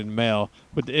jacket in the mail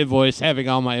with the invoice having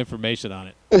all my information on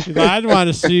it. He's like, I just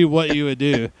wanted to see what you would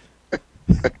do.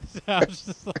 So I was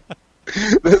just like,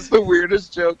 That's the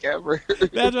weirdest joke ever. that's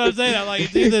what I'm saying. I'm like,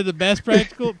 it's either the best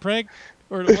practical prank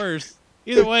or the worst.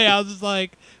 Either way, I was just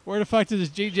like, where the fuck did this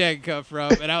jean jacket come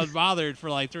from? And I was bothered for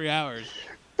like 3 hours.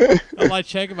 I'm like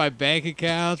checking my bank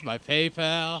accounts, my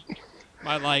PayPal,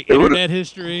 my like It would've- internet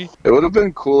history. It would have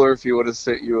been cooler if he would have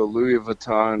sent you a Louis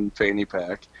Vuitton fanny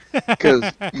pack.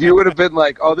 Because you would have been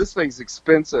like, oh, this thing's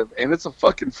expensive, and it's a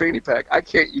fucking fanny pack. I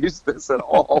can't use this at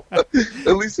all.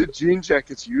 At least a jean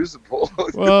jacket's usable.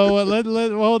 Well,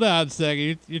 hold on a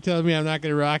second. You're telling me I'm not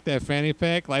going to rock that fanny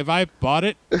pack? Like, if I bought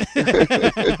it,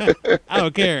 I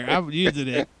don't care. I'm using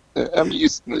it. I'm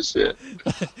using this shit.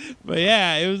 But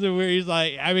yeah, it was a weird. He's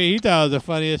like, I mean, he thought it was the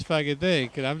funniest fucking thing.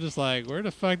 Because I'm just like, where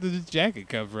the fuck did this jacket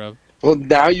come from? Well,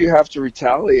 now you have to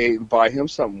retaliate and buy him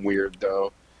something weird,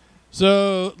 though.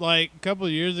 So, like, a couple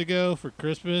of years ago for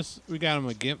Christmas, we got him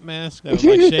a gimp mask that was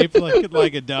like shaped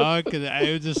like a dog.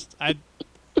 Cause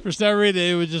for some reason,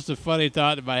 it was just a funny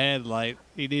thought in my head, like,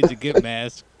 he needs a gimp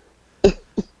mask.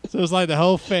 So it's like the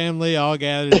whole family all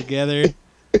gathered together.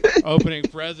 opening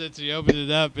presents. He opened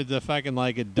it up. It's a fucking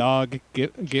like a dog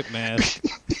get mask.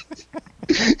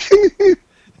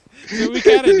 So we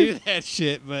kind of do that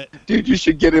shit, but Dude, you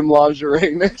should get him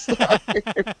lingerie next time.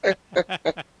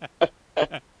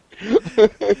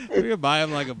 we could buy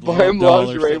him like a Buy him doll or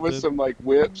lingerie with something. some like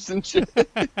whips and shit.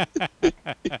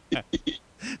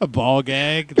 A ball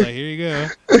gag. Like, here you go.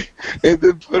 And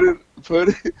then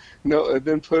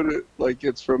put it like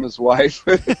it's from his wife.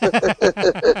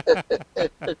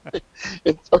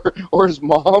 or his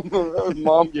mom. His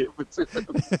mom gave it to him.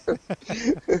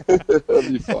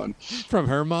 That'd be fun. From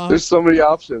her mom. There's so many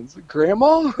options.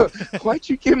 Grandma, why'd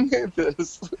you give me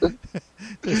this?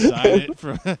 Just sign it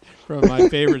from my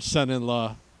favorite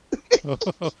son-in-law.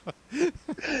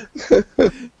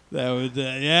 That was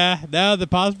yeah. Now the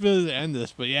possibility to end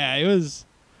this, but yeah, it was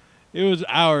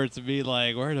hours to be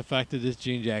like, where the fuck did this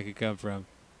jean jacket come from,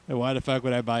 and why the fuck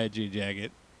would I buy a jean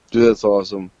jacket? Dude, that's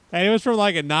awesome. And it was from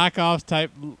like a knockoff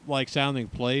type like sounding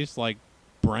place, like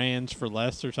Brands for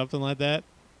Less or something like that.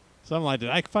 Something like that.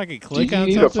 I fucking click Do you on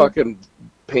need something. a fucking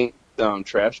paint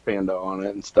Trash Panda on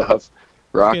it and stuff.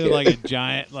 Rock Get it. like a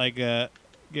giant get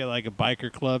like a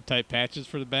biker club type patches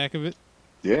for the back of it.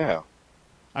 Yeah.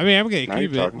 I mean, I'm gonna Now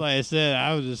keep you're it. talking. Like I said,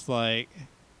 I was just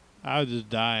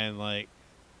dying, like,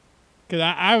 because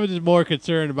I was just more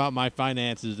concerned about my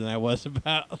finances than I was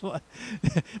about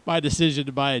my decision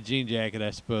to buy a jean jacket,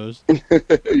 I suppose.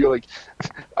 You're like,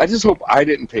 I just hope I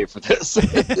didn't pay for this.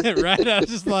 Right? I was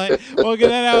just like, well,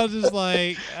 then I was just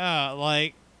like,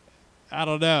 I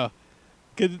don't know.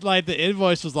 Because, like, the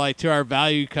invoice was, like, to our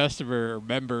valued customer or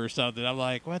member or something. I'm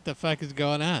like, what the fuck is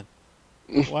going on?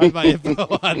 Why is my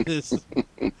info on this?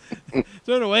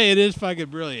 So, in a way, it is fucking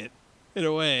brilliant. In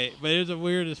a way. But it's a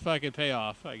weirdest fucking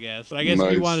payoff, I guess. But I guess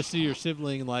if you Nice. want to see your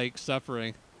sibling, like,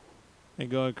 suffering and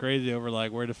going crazy over,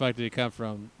 like, where the fuck did it come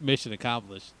from? Mission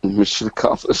accomplished. Mission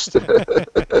accomplished. I'm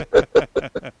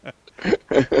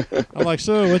like,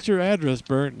 so, what's your address,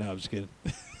 Bert? No, I'm just kidding.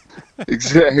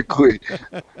 Exactly.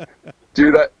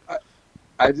 Dude,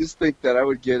 I just think that I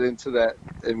would get into that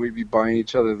and we'd be buying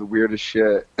each other the weirdest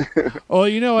shit. Oh,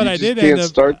 you know what? You I just did can't end up.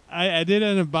 start- I did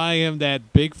end up buying him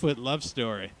that Bigfoot love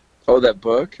story. Oh, that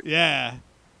book? Yeah,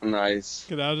 Nice.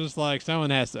 because I was just like, someone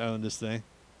has to own this thing.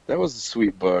 That was a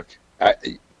sweet book.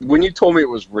 When you told me it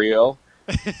was real,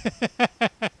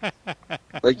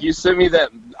 like you sent me that,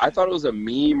 I thought it was a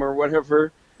meme or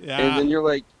whatever. Yeah, And then you're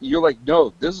like,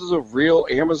 no, this is a real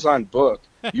Amazon book.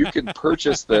 You can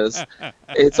purchase this.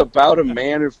 It's about a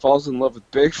man who falls in love with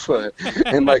Bigfoot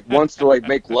and like wants to like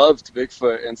make love to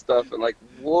Bigfoot and stuff. And like,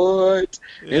 what?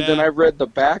 And then I read the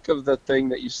back of the thing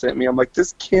that you sent me. I'm like,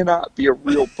 this cannot be a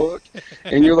real book.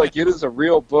 And you're like, it is a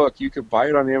real book. You could buy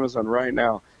it on Amazon right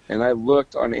now. And I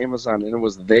looked on Amazon and it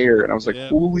was there. And I was like, Yep.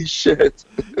 holy shit.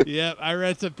 Yep, I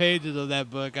read some pages of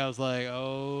that book. I was like,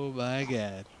 oh my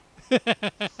god.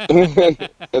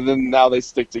 And then now they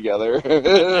stick together.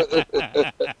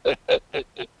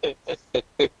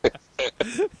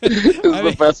 It's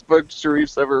the best book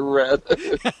Sharif's ever read.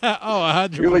 Oh,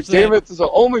 100%. You're like, damn it, this is the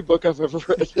only book I've ever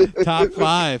read. Top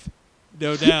 5,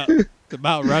 no doubt. It's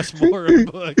about Rushmore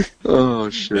book. Oh,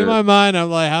 shit. In my mind, I'm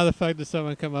like, how the fuck did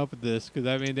someone come up with this? Because,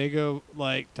 I mean, they go,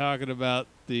 like, talking about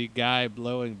the guy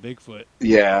blowing Bigfoot.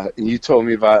 Yeah, and you told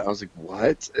me about it. I was like,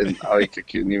 what? And I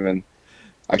couldn't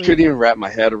even wrap my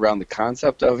head around the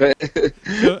concept of it.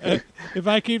 So, if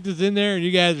I keep this in there and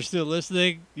you guys are still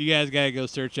listening, you guys got to go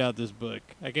search out this book.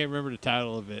 I can't remember the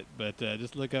title of it, but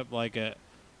just look up, like, a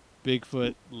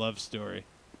Bigfoot love story.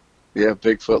 Yeah,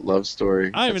 Bigfoot love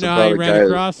story. I don't even It's know how you about a ran guy that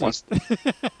across it.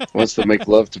 wants to make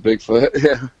love to Bigfoot.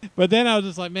 Yeah. But then I was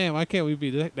just like, man, why can't we be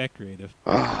that creative?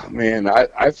 Oh, man,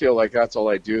 I feel like that's all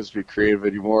I do is be creative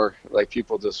anymore. Like,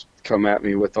 people just come at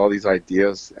me with all these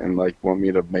ideas and, like, want me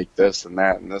to make this and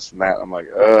that and this and that. I'm like,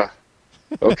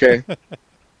 okay.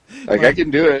 Like, I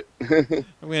can do it.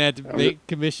 I'm going to have to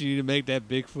commission you to make that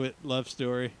Bigfoot love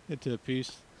story into a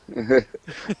piece.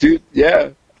 Dude,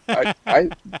 yeah.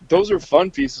 Those are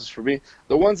fun pieces for me.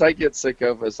 The ones I get sick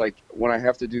of is, like, when I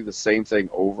have to do the same thing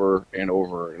over and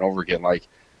over and over again. Like,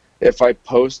 if I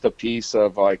post a piece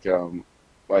of, like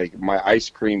my ice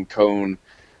cream cone,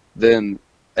 then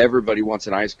everybody wants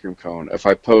an ice cream cone. If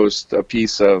I post a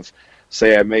piece of,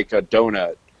 say, I make a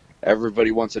donut,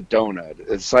 everybody wants a donut.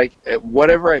 It's like,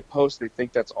 whatever I post, they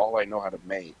think that's all I know how to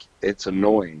make. It's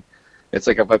annoying. It's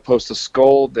like if I post a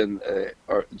skull, then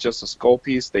or just a skull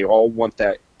piece, they all want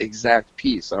that exact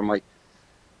piece. I'm like,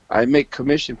 I make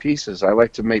commission pieces. I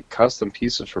like to make custom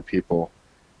pieces for people.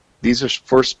 These are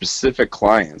for specific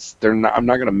clients. I'm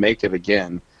not going to make it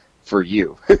again for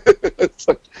you. It's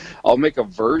like, I'll make a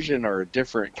version or a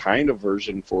different kind of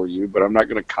version for you, but I'm not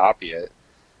going to copy it.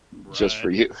 just for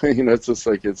you. You know, it's just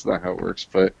like, it's not how it works.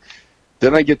 But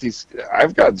then I get these,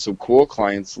 I've gotten some cool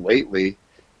clients lately.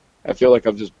 I feel like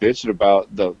I'm just bitching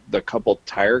about the couple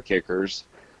tire kickers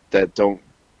that don't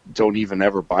even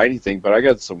ever buy anything. But I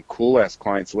got some cool ass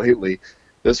clients lately.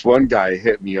 This one guy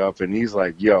hit me up and he's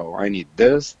like, yo, I need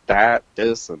this, that,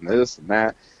 this, and this, and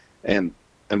that. And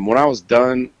when I was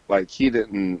done, like, he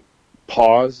didn't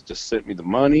pause, just sent me the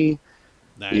money,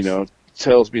 Nice. you know,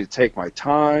 tells me to take my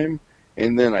time.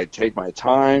 And then I take my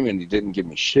time and he didn't give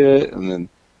me shit. And then,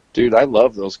 dude, I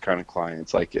love those kind of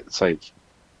clients. Like, it's like,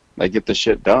 I get the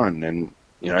shit done and,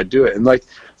 you know, I do it. And like,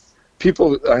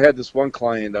 people, I had this one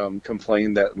client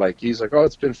complain that, like, he's like, oh,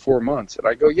 it's been 4 months. And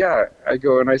I go, yeah. I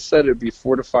go, and I said it'd be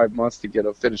 4 to 5 months to get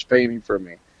a finished painting from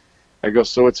me. I go,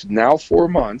 so it's now 4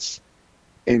 months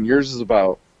and yours is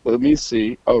about, let me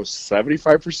see,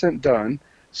 75% done.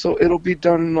 So it'll be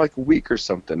done in like a week or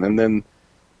something. And then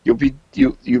you'll be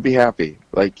happy.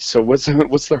 Like, so what's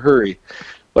the hurry?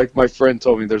 Like my friend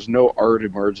told me, there's no art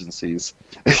emergencies.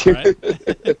 Right?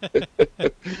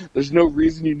 There's no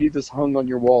reason you need this hung on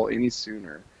your wall any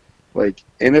sooner. Like,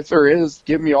 and if there is,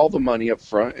 give me all the money up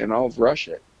front and I'll rush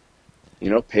it.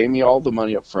 You know, pay me all the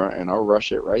money up front and I'll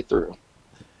rush it right through.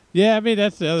 Yeah, I mean,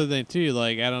 that's the other thing, too.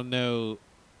 Like, I don't know,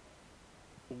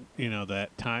 you know,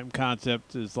 that time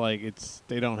concept is like,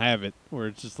 they don't have it, where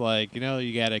it's just like, you know,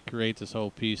 you got to create this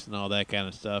whole piece and all that kind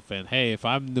of stuff. And, hey, if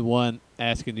I'm the one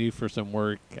asking you for some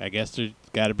work, I guess there's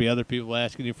got to be other people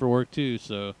asking you for work, too,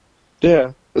 so.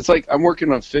 Yeah. It's like I'm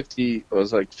working on 51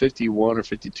 or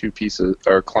 52 pieces,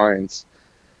 or clients,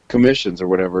 commissions or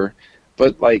whatever.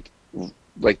 But, like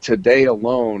today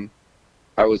alone,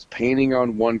 I was painting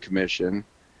on one commission.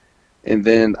 And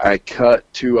then I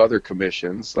cut 2 other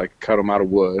commissions, like cut them out of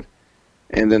wood.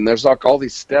 And then there's like all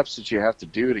these steps that you have to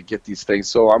do to get these things.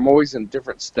 So I'm always in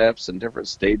different steps and different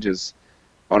stages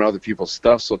on other people's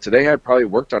stuff. So today I probably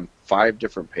worked on 5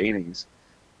 different paintings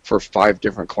for 5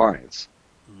 different clients.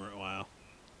 Wow.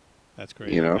 That's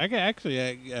crazy. You know? I got actually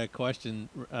a question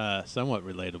somewhat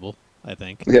relatable, I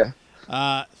think. Yeah.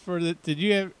 Did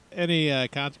you have any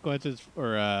consequences,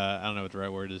 or I don't know what the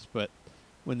right word is, but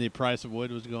when the price of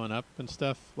wood was going up and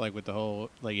stuff, like with the whole,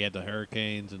 like you had the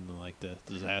hurricanes and like the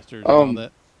disasters and all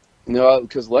that? No,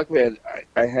 because luckily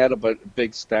I had a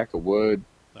big stack of wood,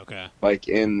 Okay. like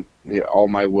in all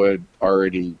my wood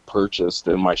already purchased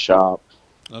in my shop,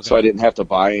 Okay. so I didn't have to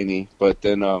buy any. But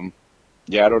then,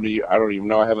 yeah, I don't even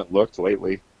know. I haven't looked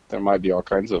lately. There might be all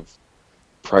kinds of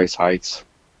price hikes.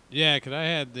 Yeah, because I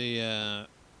had the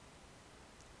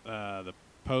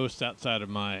post outside of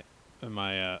my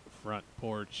front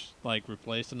porch like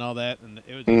replaced and all that, and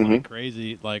it was just like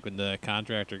crazy. Like when the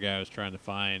contractor guy was trying to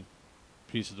find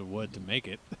pieces of wood to make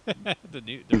it,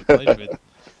 the replacement.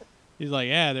 He's like,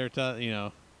 yeah, they're you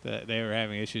know, that they were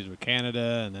having issues with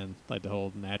Canada, and then like the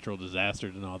whole natural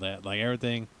disasters and all that. Like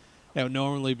everything that would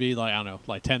normally be like, I don't know,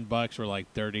 like $10 were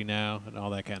like 30 now, and all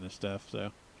that kind of stuff.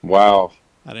 So Wow.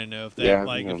 I didn't know if that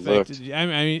like affected you. I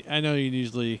mean, I know you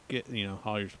usually get, you know,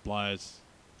 all your supplies.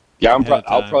 Yeah, I'll time,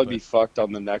 probably be fucked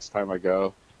on the next time I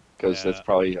go, because Yeah. it's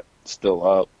probably still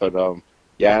up. But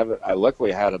yeah, I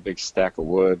luckily had a big stack of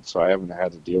wood, so I haven't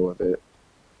had to deal with it.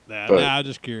 Nah, But- I'm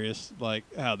just curious, like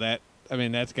how that. I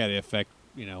mean, that's got to affect,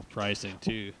 you know, pricing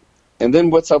too. And then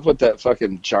what's up with that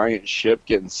fucking giant ship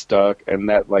getting stuck? And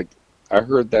that, like, I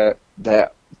heard that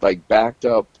like backed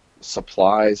up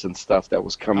supplies and stuff that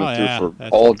was coming Oh, through yeah, for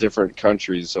that's- all different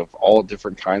countries of all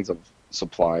different kinds of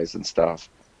supplies and stuff.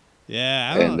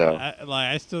 Yeah, I don't. And,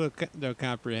 I still don't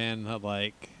comprehend how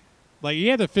like you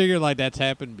had to figure like that's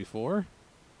happened before,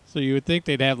 so you would think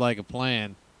they'd have like a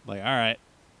plan. Like, all right,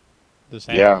 this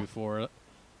happened Yeah. before.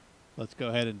 Let's go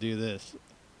ahead and do this.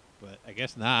 But I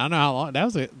guess not. I don't know how long. That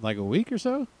was like a week or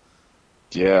so.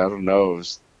 Yeah, I don't know.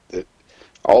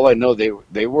 All I know,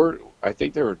 they were. I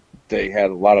think they had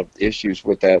a lot of issues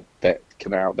with that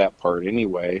canal, that part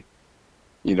anyway.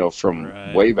 You know, from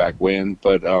Right. way back when.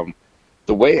 But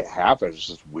the way it happened is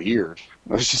just weird.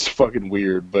 It was just fucking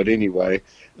weird. But anyway,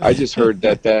 I just heard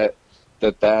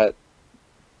that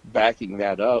backing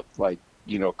that up, like,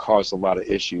 you know, caused a lot of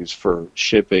issues for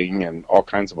shipping and all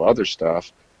kinds of other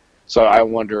stuff. So I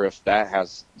wonder if that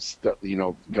has, you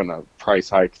know, gonna price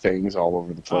hike things all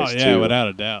over the place Oh yeah, too. without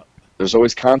a doubt. There's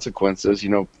always consequences, you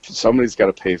know. Somebody's got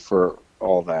to pay for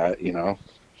all that, you know.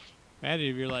 Imagine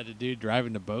if you're like the dude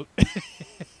driving the boat.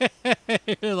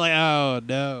 You're like, oh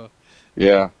no.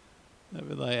 Yeah. I'd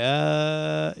be like,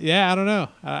 yeah, I don't know.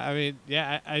 I mean,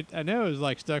 yeah, I know it was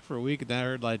like stuck for a week, and then I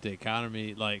heard like the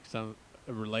economy, like some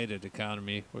related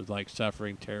economy, was like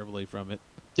suffering terribly from it.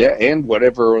 Yeah, and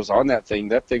whatever was on that thing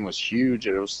was huge,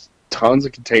 and it was tons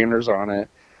of containers on it.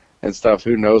 and stuff.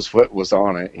 Who knows what was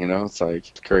on it? You know, it's like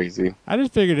it's crazy. I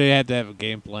just figured they had to have a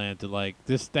game plan to like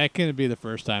this. That couldn't be the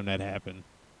first time that happened.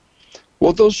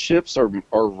 Well, those ships are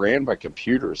ran by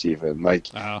computers. Even like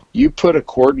Oh, you put a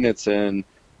coordinates in,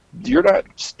 you're not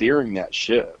steering that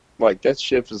ship. Like that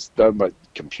ship is done by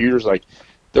computers. Like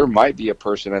there might be a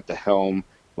person at the helm,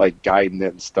 like guiding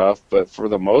it and stuff, but for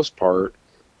the most part,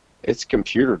 it's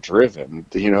computer driven.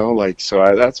 You know, like so.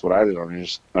 That's what I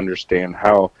don't understand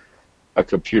how a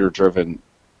computer driven,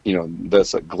 you know,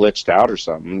 that's glitched out or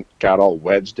something, got all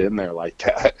wedged in there like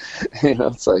that. You know,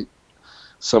 it's like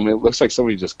somebody. It looks like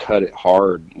somebody just cut it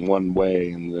hard one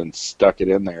way and then stuck it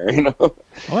in there. You know.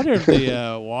 I wonder if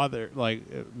the water, like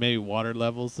maybe water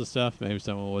levels and stuff. Maybe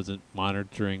someone wasn't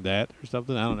monitoring that or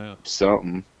something. I don't know.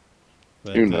 Something.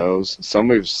 But, Who knows?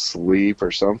 Somebody was asleep or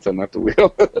something at the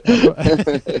wheel.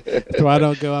 So I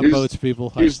don't go on boats,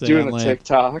 people. I He's stay doing on a land.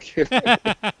 TikTok.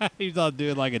 He's all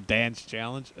doing like a dance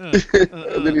challenge. And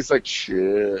then he's like,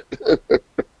 shit.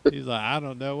 He's like, I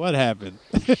don't know what happened.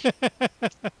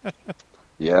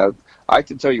 Yeah, I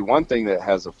can tell you one thing that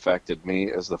has affected me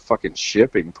is the fucking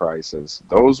shipping prices.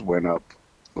 Those went up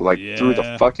like through the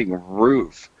Yeah. fucking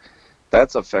roof.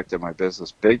 That's affected my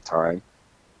business big time.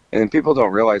 And people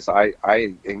don't realize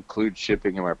I include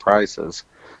shipping in my prices.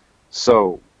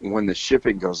 So when the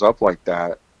shipping goes up like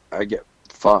that, I get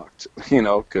fucked, you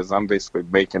know, because I'm basically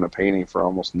making a painting for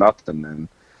almost nothing then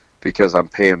because I'm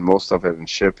paying most of it in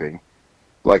shipping.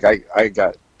 Like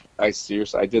I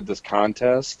seriously, I did this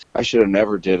contest. I should have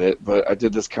never did it, but I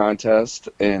did this contest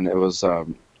and it was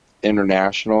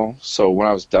international. So when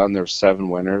I was done, there were 7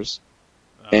 winners.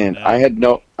 And no.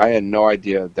 I had no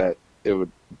idea that it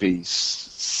would be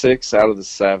 6 out of the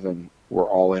 7 were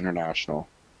all international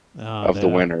of the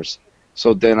winners.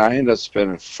 So then I ended up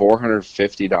spending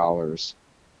 $450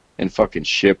 in fucking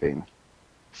shipping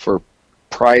for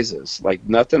prizes. Like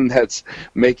nothing that's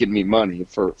making me money,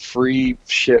 for free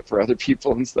shit for other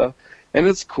people and stuff. And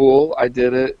it's cool. I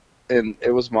did it, and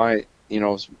it was my, you know,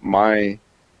 it was my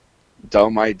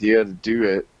dumb idea to do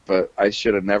it. But I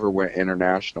should have never went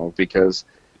international because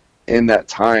in that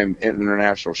time,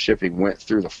 international shipping went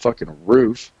through the fucking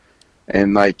roof,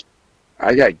 and like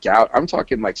I got gout. I'm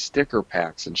talking like sticker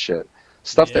packs and shit,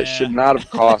 stuff that should not have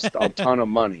cost a ton of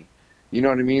money. You know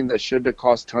what I mean? That should have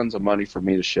cost tons of money for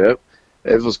me to ship.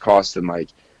 It was costing like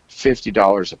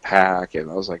 $50 a pack, and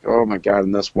I was like, oh my god!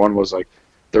 And this one was like,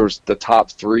 there was the top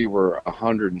 3 were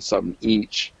 100 and something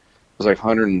each. It was like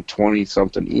 120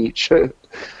 something each. I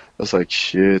was like,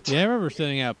 shit. Yeah, I remember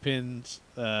sending out pins,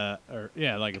 like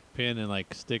a pin and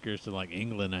like stickers to like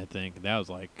England. I think that was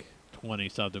like 20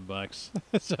 something bucks.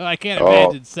 So I can't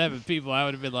imagine 7 people. I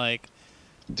would have been like,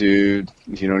 dude,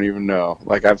 you don't even know.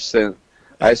 Like I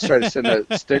tried to send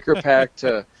a sticker pack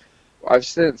to. I've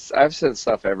sent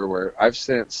stuff everywhere. I've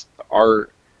sent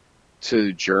art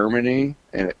to Germany,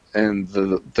 and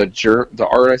the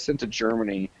art I sent to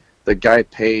Germany, the guy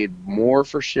paid more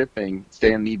for shipping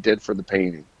than he did for the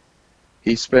painting.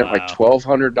 He spent like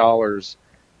 $1,200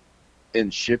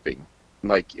 in shipping.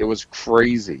 Like it was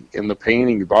crazy. And the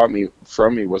painting he bought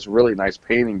from me was a really nice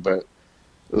painting, but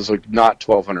it was like not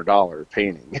 $1,200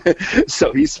 painting.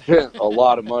 So he spent a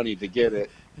lot of money to get it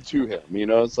to him. You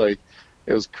know, it's like.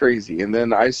 It was crazy. And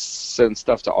then I sent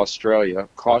stuff to Australia,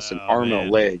 cost an arm and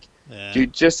a leg. Yeah.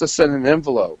 Dude, just to send an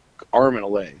envelope, arm and a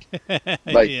leg.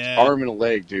 Like, arm and a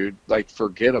leg, dude. Like,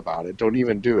 forget about it. Don't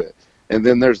even do it. And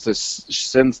then there's this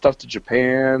send stuff to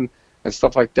Japan and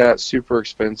stuff like that, super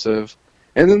expensive.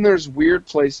 And then there's weird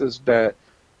places that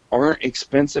aren't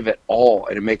expensive at all,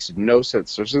 and it makes no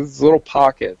sense. There's these little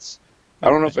pockets. I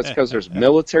don't know if it's because there's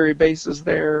military bases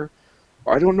there.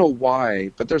 I don't know why,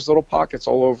 but there's little pockets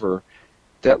all over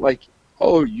that like,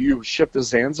 oh, you ship to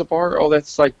Zanzibar? Oh,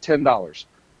 that's like $10.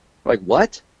 Like,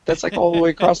 what? That's like all the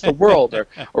way across the world or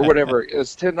whatever.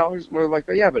 It's $10. We're like,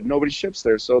 oh, yeah, but nobody ships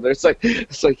there. So it's like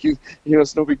you know,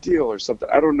 it's no big deal or something.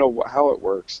 I don't know how it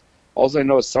works. All I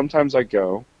know is sometimes I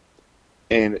go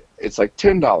and it's like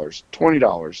 $10,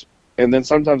 $20. And then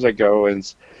sometimes I go and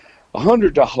it's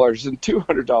 $100 and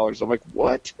 $200. I'm like,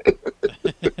 what?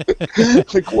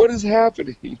 Like, what is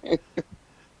happening?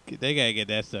 They gotta get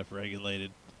that stuff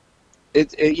regulated.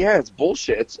 It's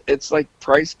bullshit. It's like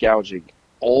price gouging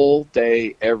all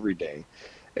day, every day.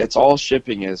 It's all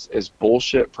shipping is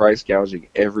bullshit price gouging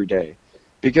every day.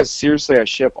 Because seriously, I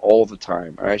ship all the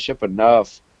time. I ship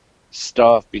enough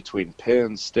stuff between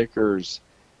pins, stickers,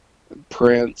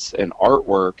 prints, and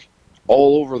artwork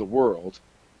all over the world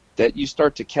that you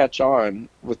start to catch on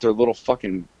with their little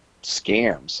fucking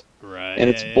scams. Right. And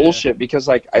it's bullshit because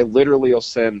like I literally will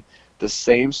send the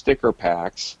same sticker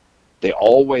packs. They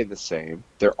all weigh the same.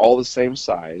 They're all the same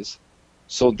size.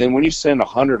 So then when you send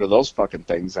 100 of those fucking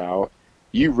things out,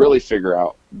 you really figure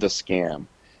out the scam.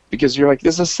 Because you're like,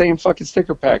 this is the same fucking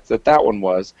sticker pack that one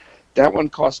was. That one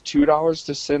cost $2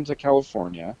 to send to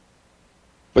California.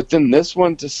 But then this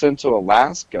one to send to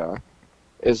Alaska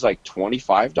is like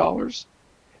 $25.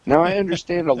 Now I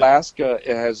understand Alaska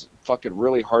has fucking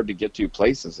really hard to get to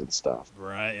places and stuff.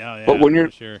 Right. Oh, yeah. But when you're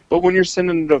sure.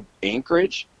 sending to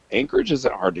Anchorage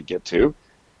isn't hard to get to.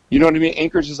 You know what I mean?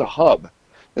 Anchorage is a hub.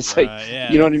 It's Right, like,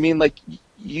 yeah. you know what I mean? Like,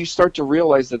 you start to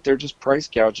realize that they're just price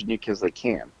gouging you because they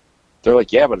can. They're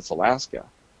like, yeah, but it's Alaska.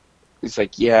 It's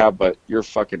like, yeah, but you're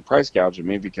fucking price gouging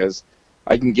me because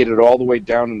I can get it all the way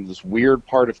down in this weird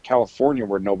part of California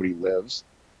where nobody lives.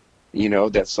 You know,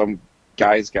 that some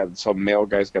male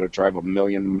guy's got to drive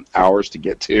 1,000,000 hours to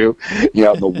get to, you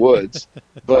know, in the woods.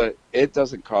 But it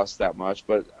doesn't cost that much.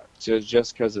 But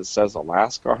just because it says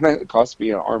Alaska on it, it costs me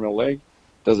an arm and a leg,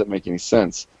 doesn't make any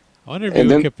sense. I wonder if you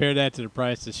would compare that to the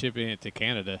price of shipping it to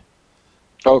Canada.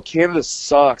 Oh, Canada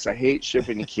sucks. I hate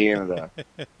shipping to Canada.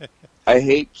 I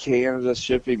hate Canada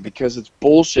shipping because it's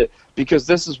bullshit. Because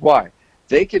this is why.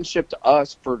 They can ship to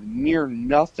us for near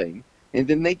nothing, and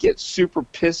then they get super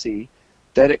pissy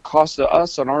that it costs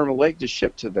us an arm and a leg to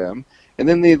ship to them, and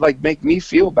then they like make me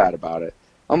feel bad about it.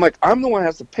 I'm like, I'm the one who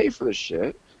has to pay for this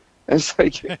shit. And it's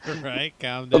like, right,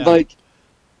 calm down.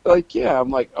 Like, yeah,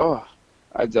 I'm like, oh,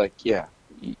 I'd be like, yeah,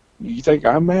 you think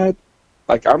I'm mad?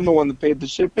 Like, I'm the one that paid the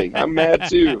shipping. I'm mad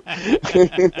too.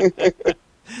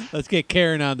 Let's get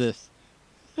Karen on this.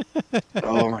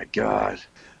 Oh my God.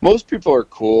 Most people are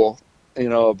cool, you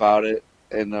know, about it.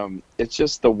 And it's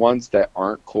just the ones that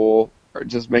aren't cool or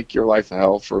just make your life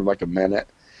hell for like a minute.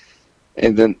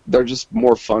 And then they're just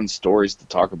more fun stories to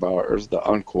talk about. Or the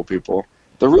uncool people.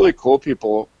 The really cool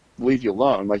people leave you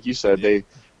alone. Like you said, they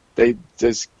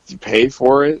just pay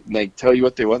for it and they tell you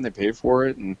what they want and they pay for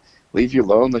it and leave you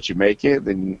alone, let you make it,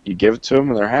 then you give it to them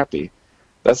and they're happy.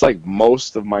 That's like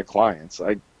most of my clients.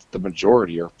 The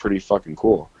majority are pretty fucking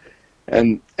cool.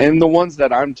 And the ones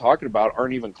that I'm talking about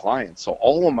aren't even clients. So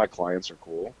all of my clients are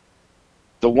cool.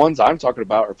 The ones I'm talking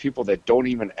about are people that don't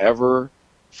even ever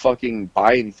fucking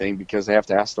buy anything because they have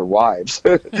to ask their wives.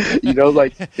 You know,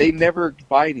 like they never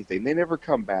buy anything. They never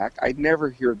come back. I never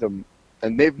hear them,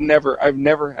 and I've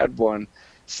never had one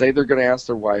say they're going to ask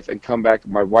their wife and come back.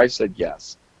 My wife said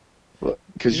yes.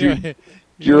 Because you're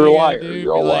a liar.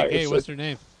 You're a liar. Like, hey, what's her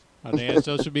name? Are they on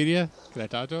social media? Can I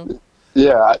talk to them?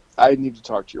 Yeah, I need to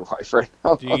talk to your wife right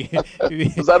now.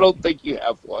 Because I don't think you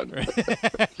have one.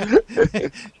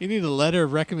 You need a letter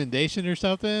of recommendation or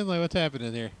something? Like, what's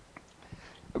happening here?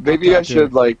 Maybe I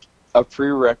should, like, a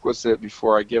prerequisite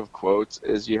before I give quotes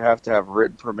is you have to have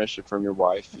written permission from your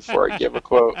wife before I give a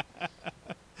quote.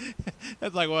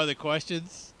 That's like one of the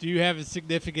questions. Do you have a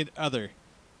significant other?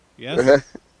 Yes?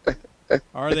 Or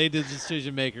are they the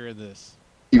decision maker in this?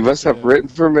 You must have written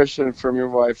permission from your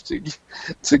wife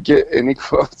to get any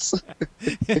quotes.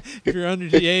 If you're under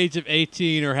the age of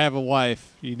 18 or have a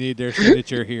wife, you need their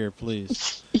signature here,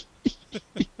 please.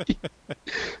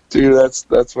 Dude,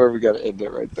 that's where we got to end it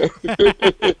right there.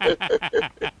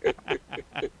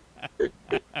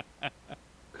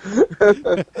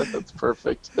 That's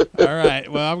perfect. All right.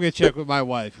 Well, I'm going to check with my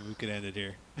wife if we can end it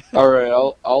here. All right.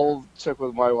 I'll check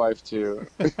with my wife, too.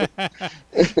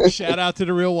 Shout out to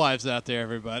the real wives out there,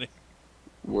 everybody.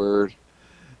 Word.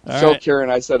 All Tell right. Karen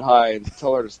I said hi and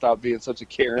tell her to stop being such a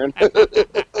Karen.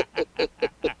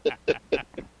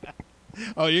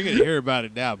 Oh, you're going to hear about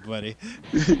it now, buddy.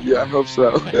 Yeah, I hope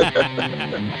so. All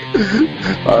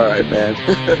right, man.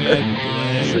 Good.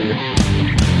 See you.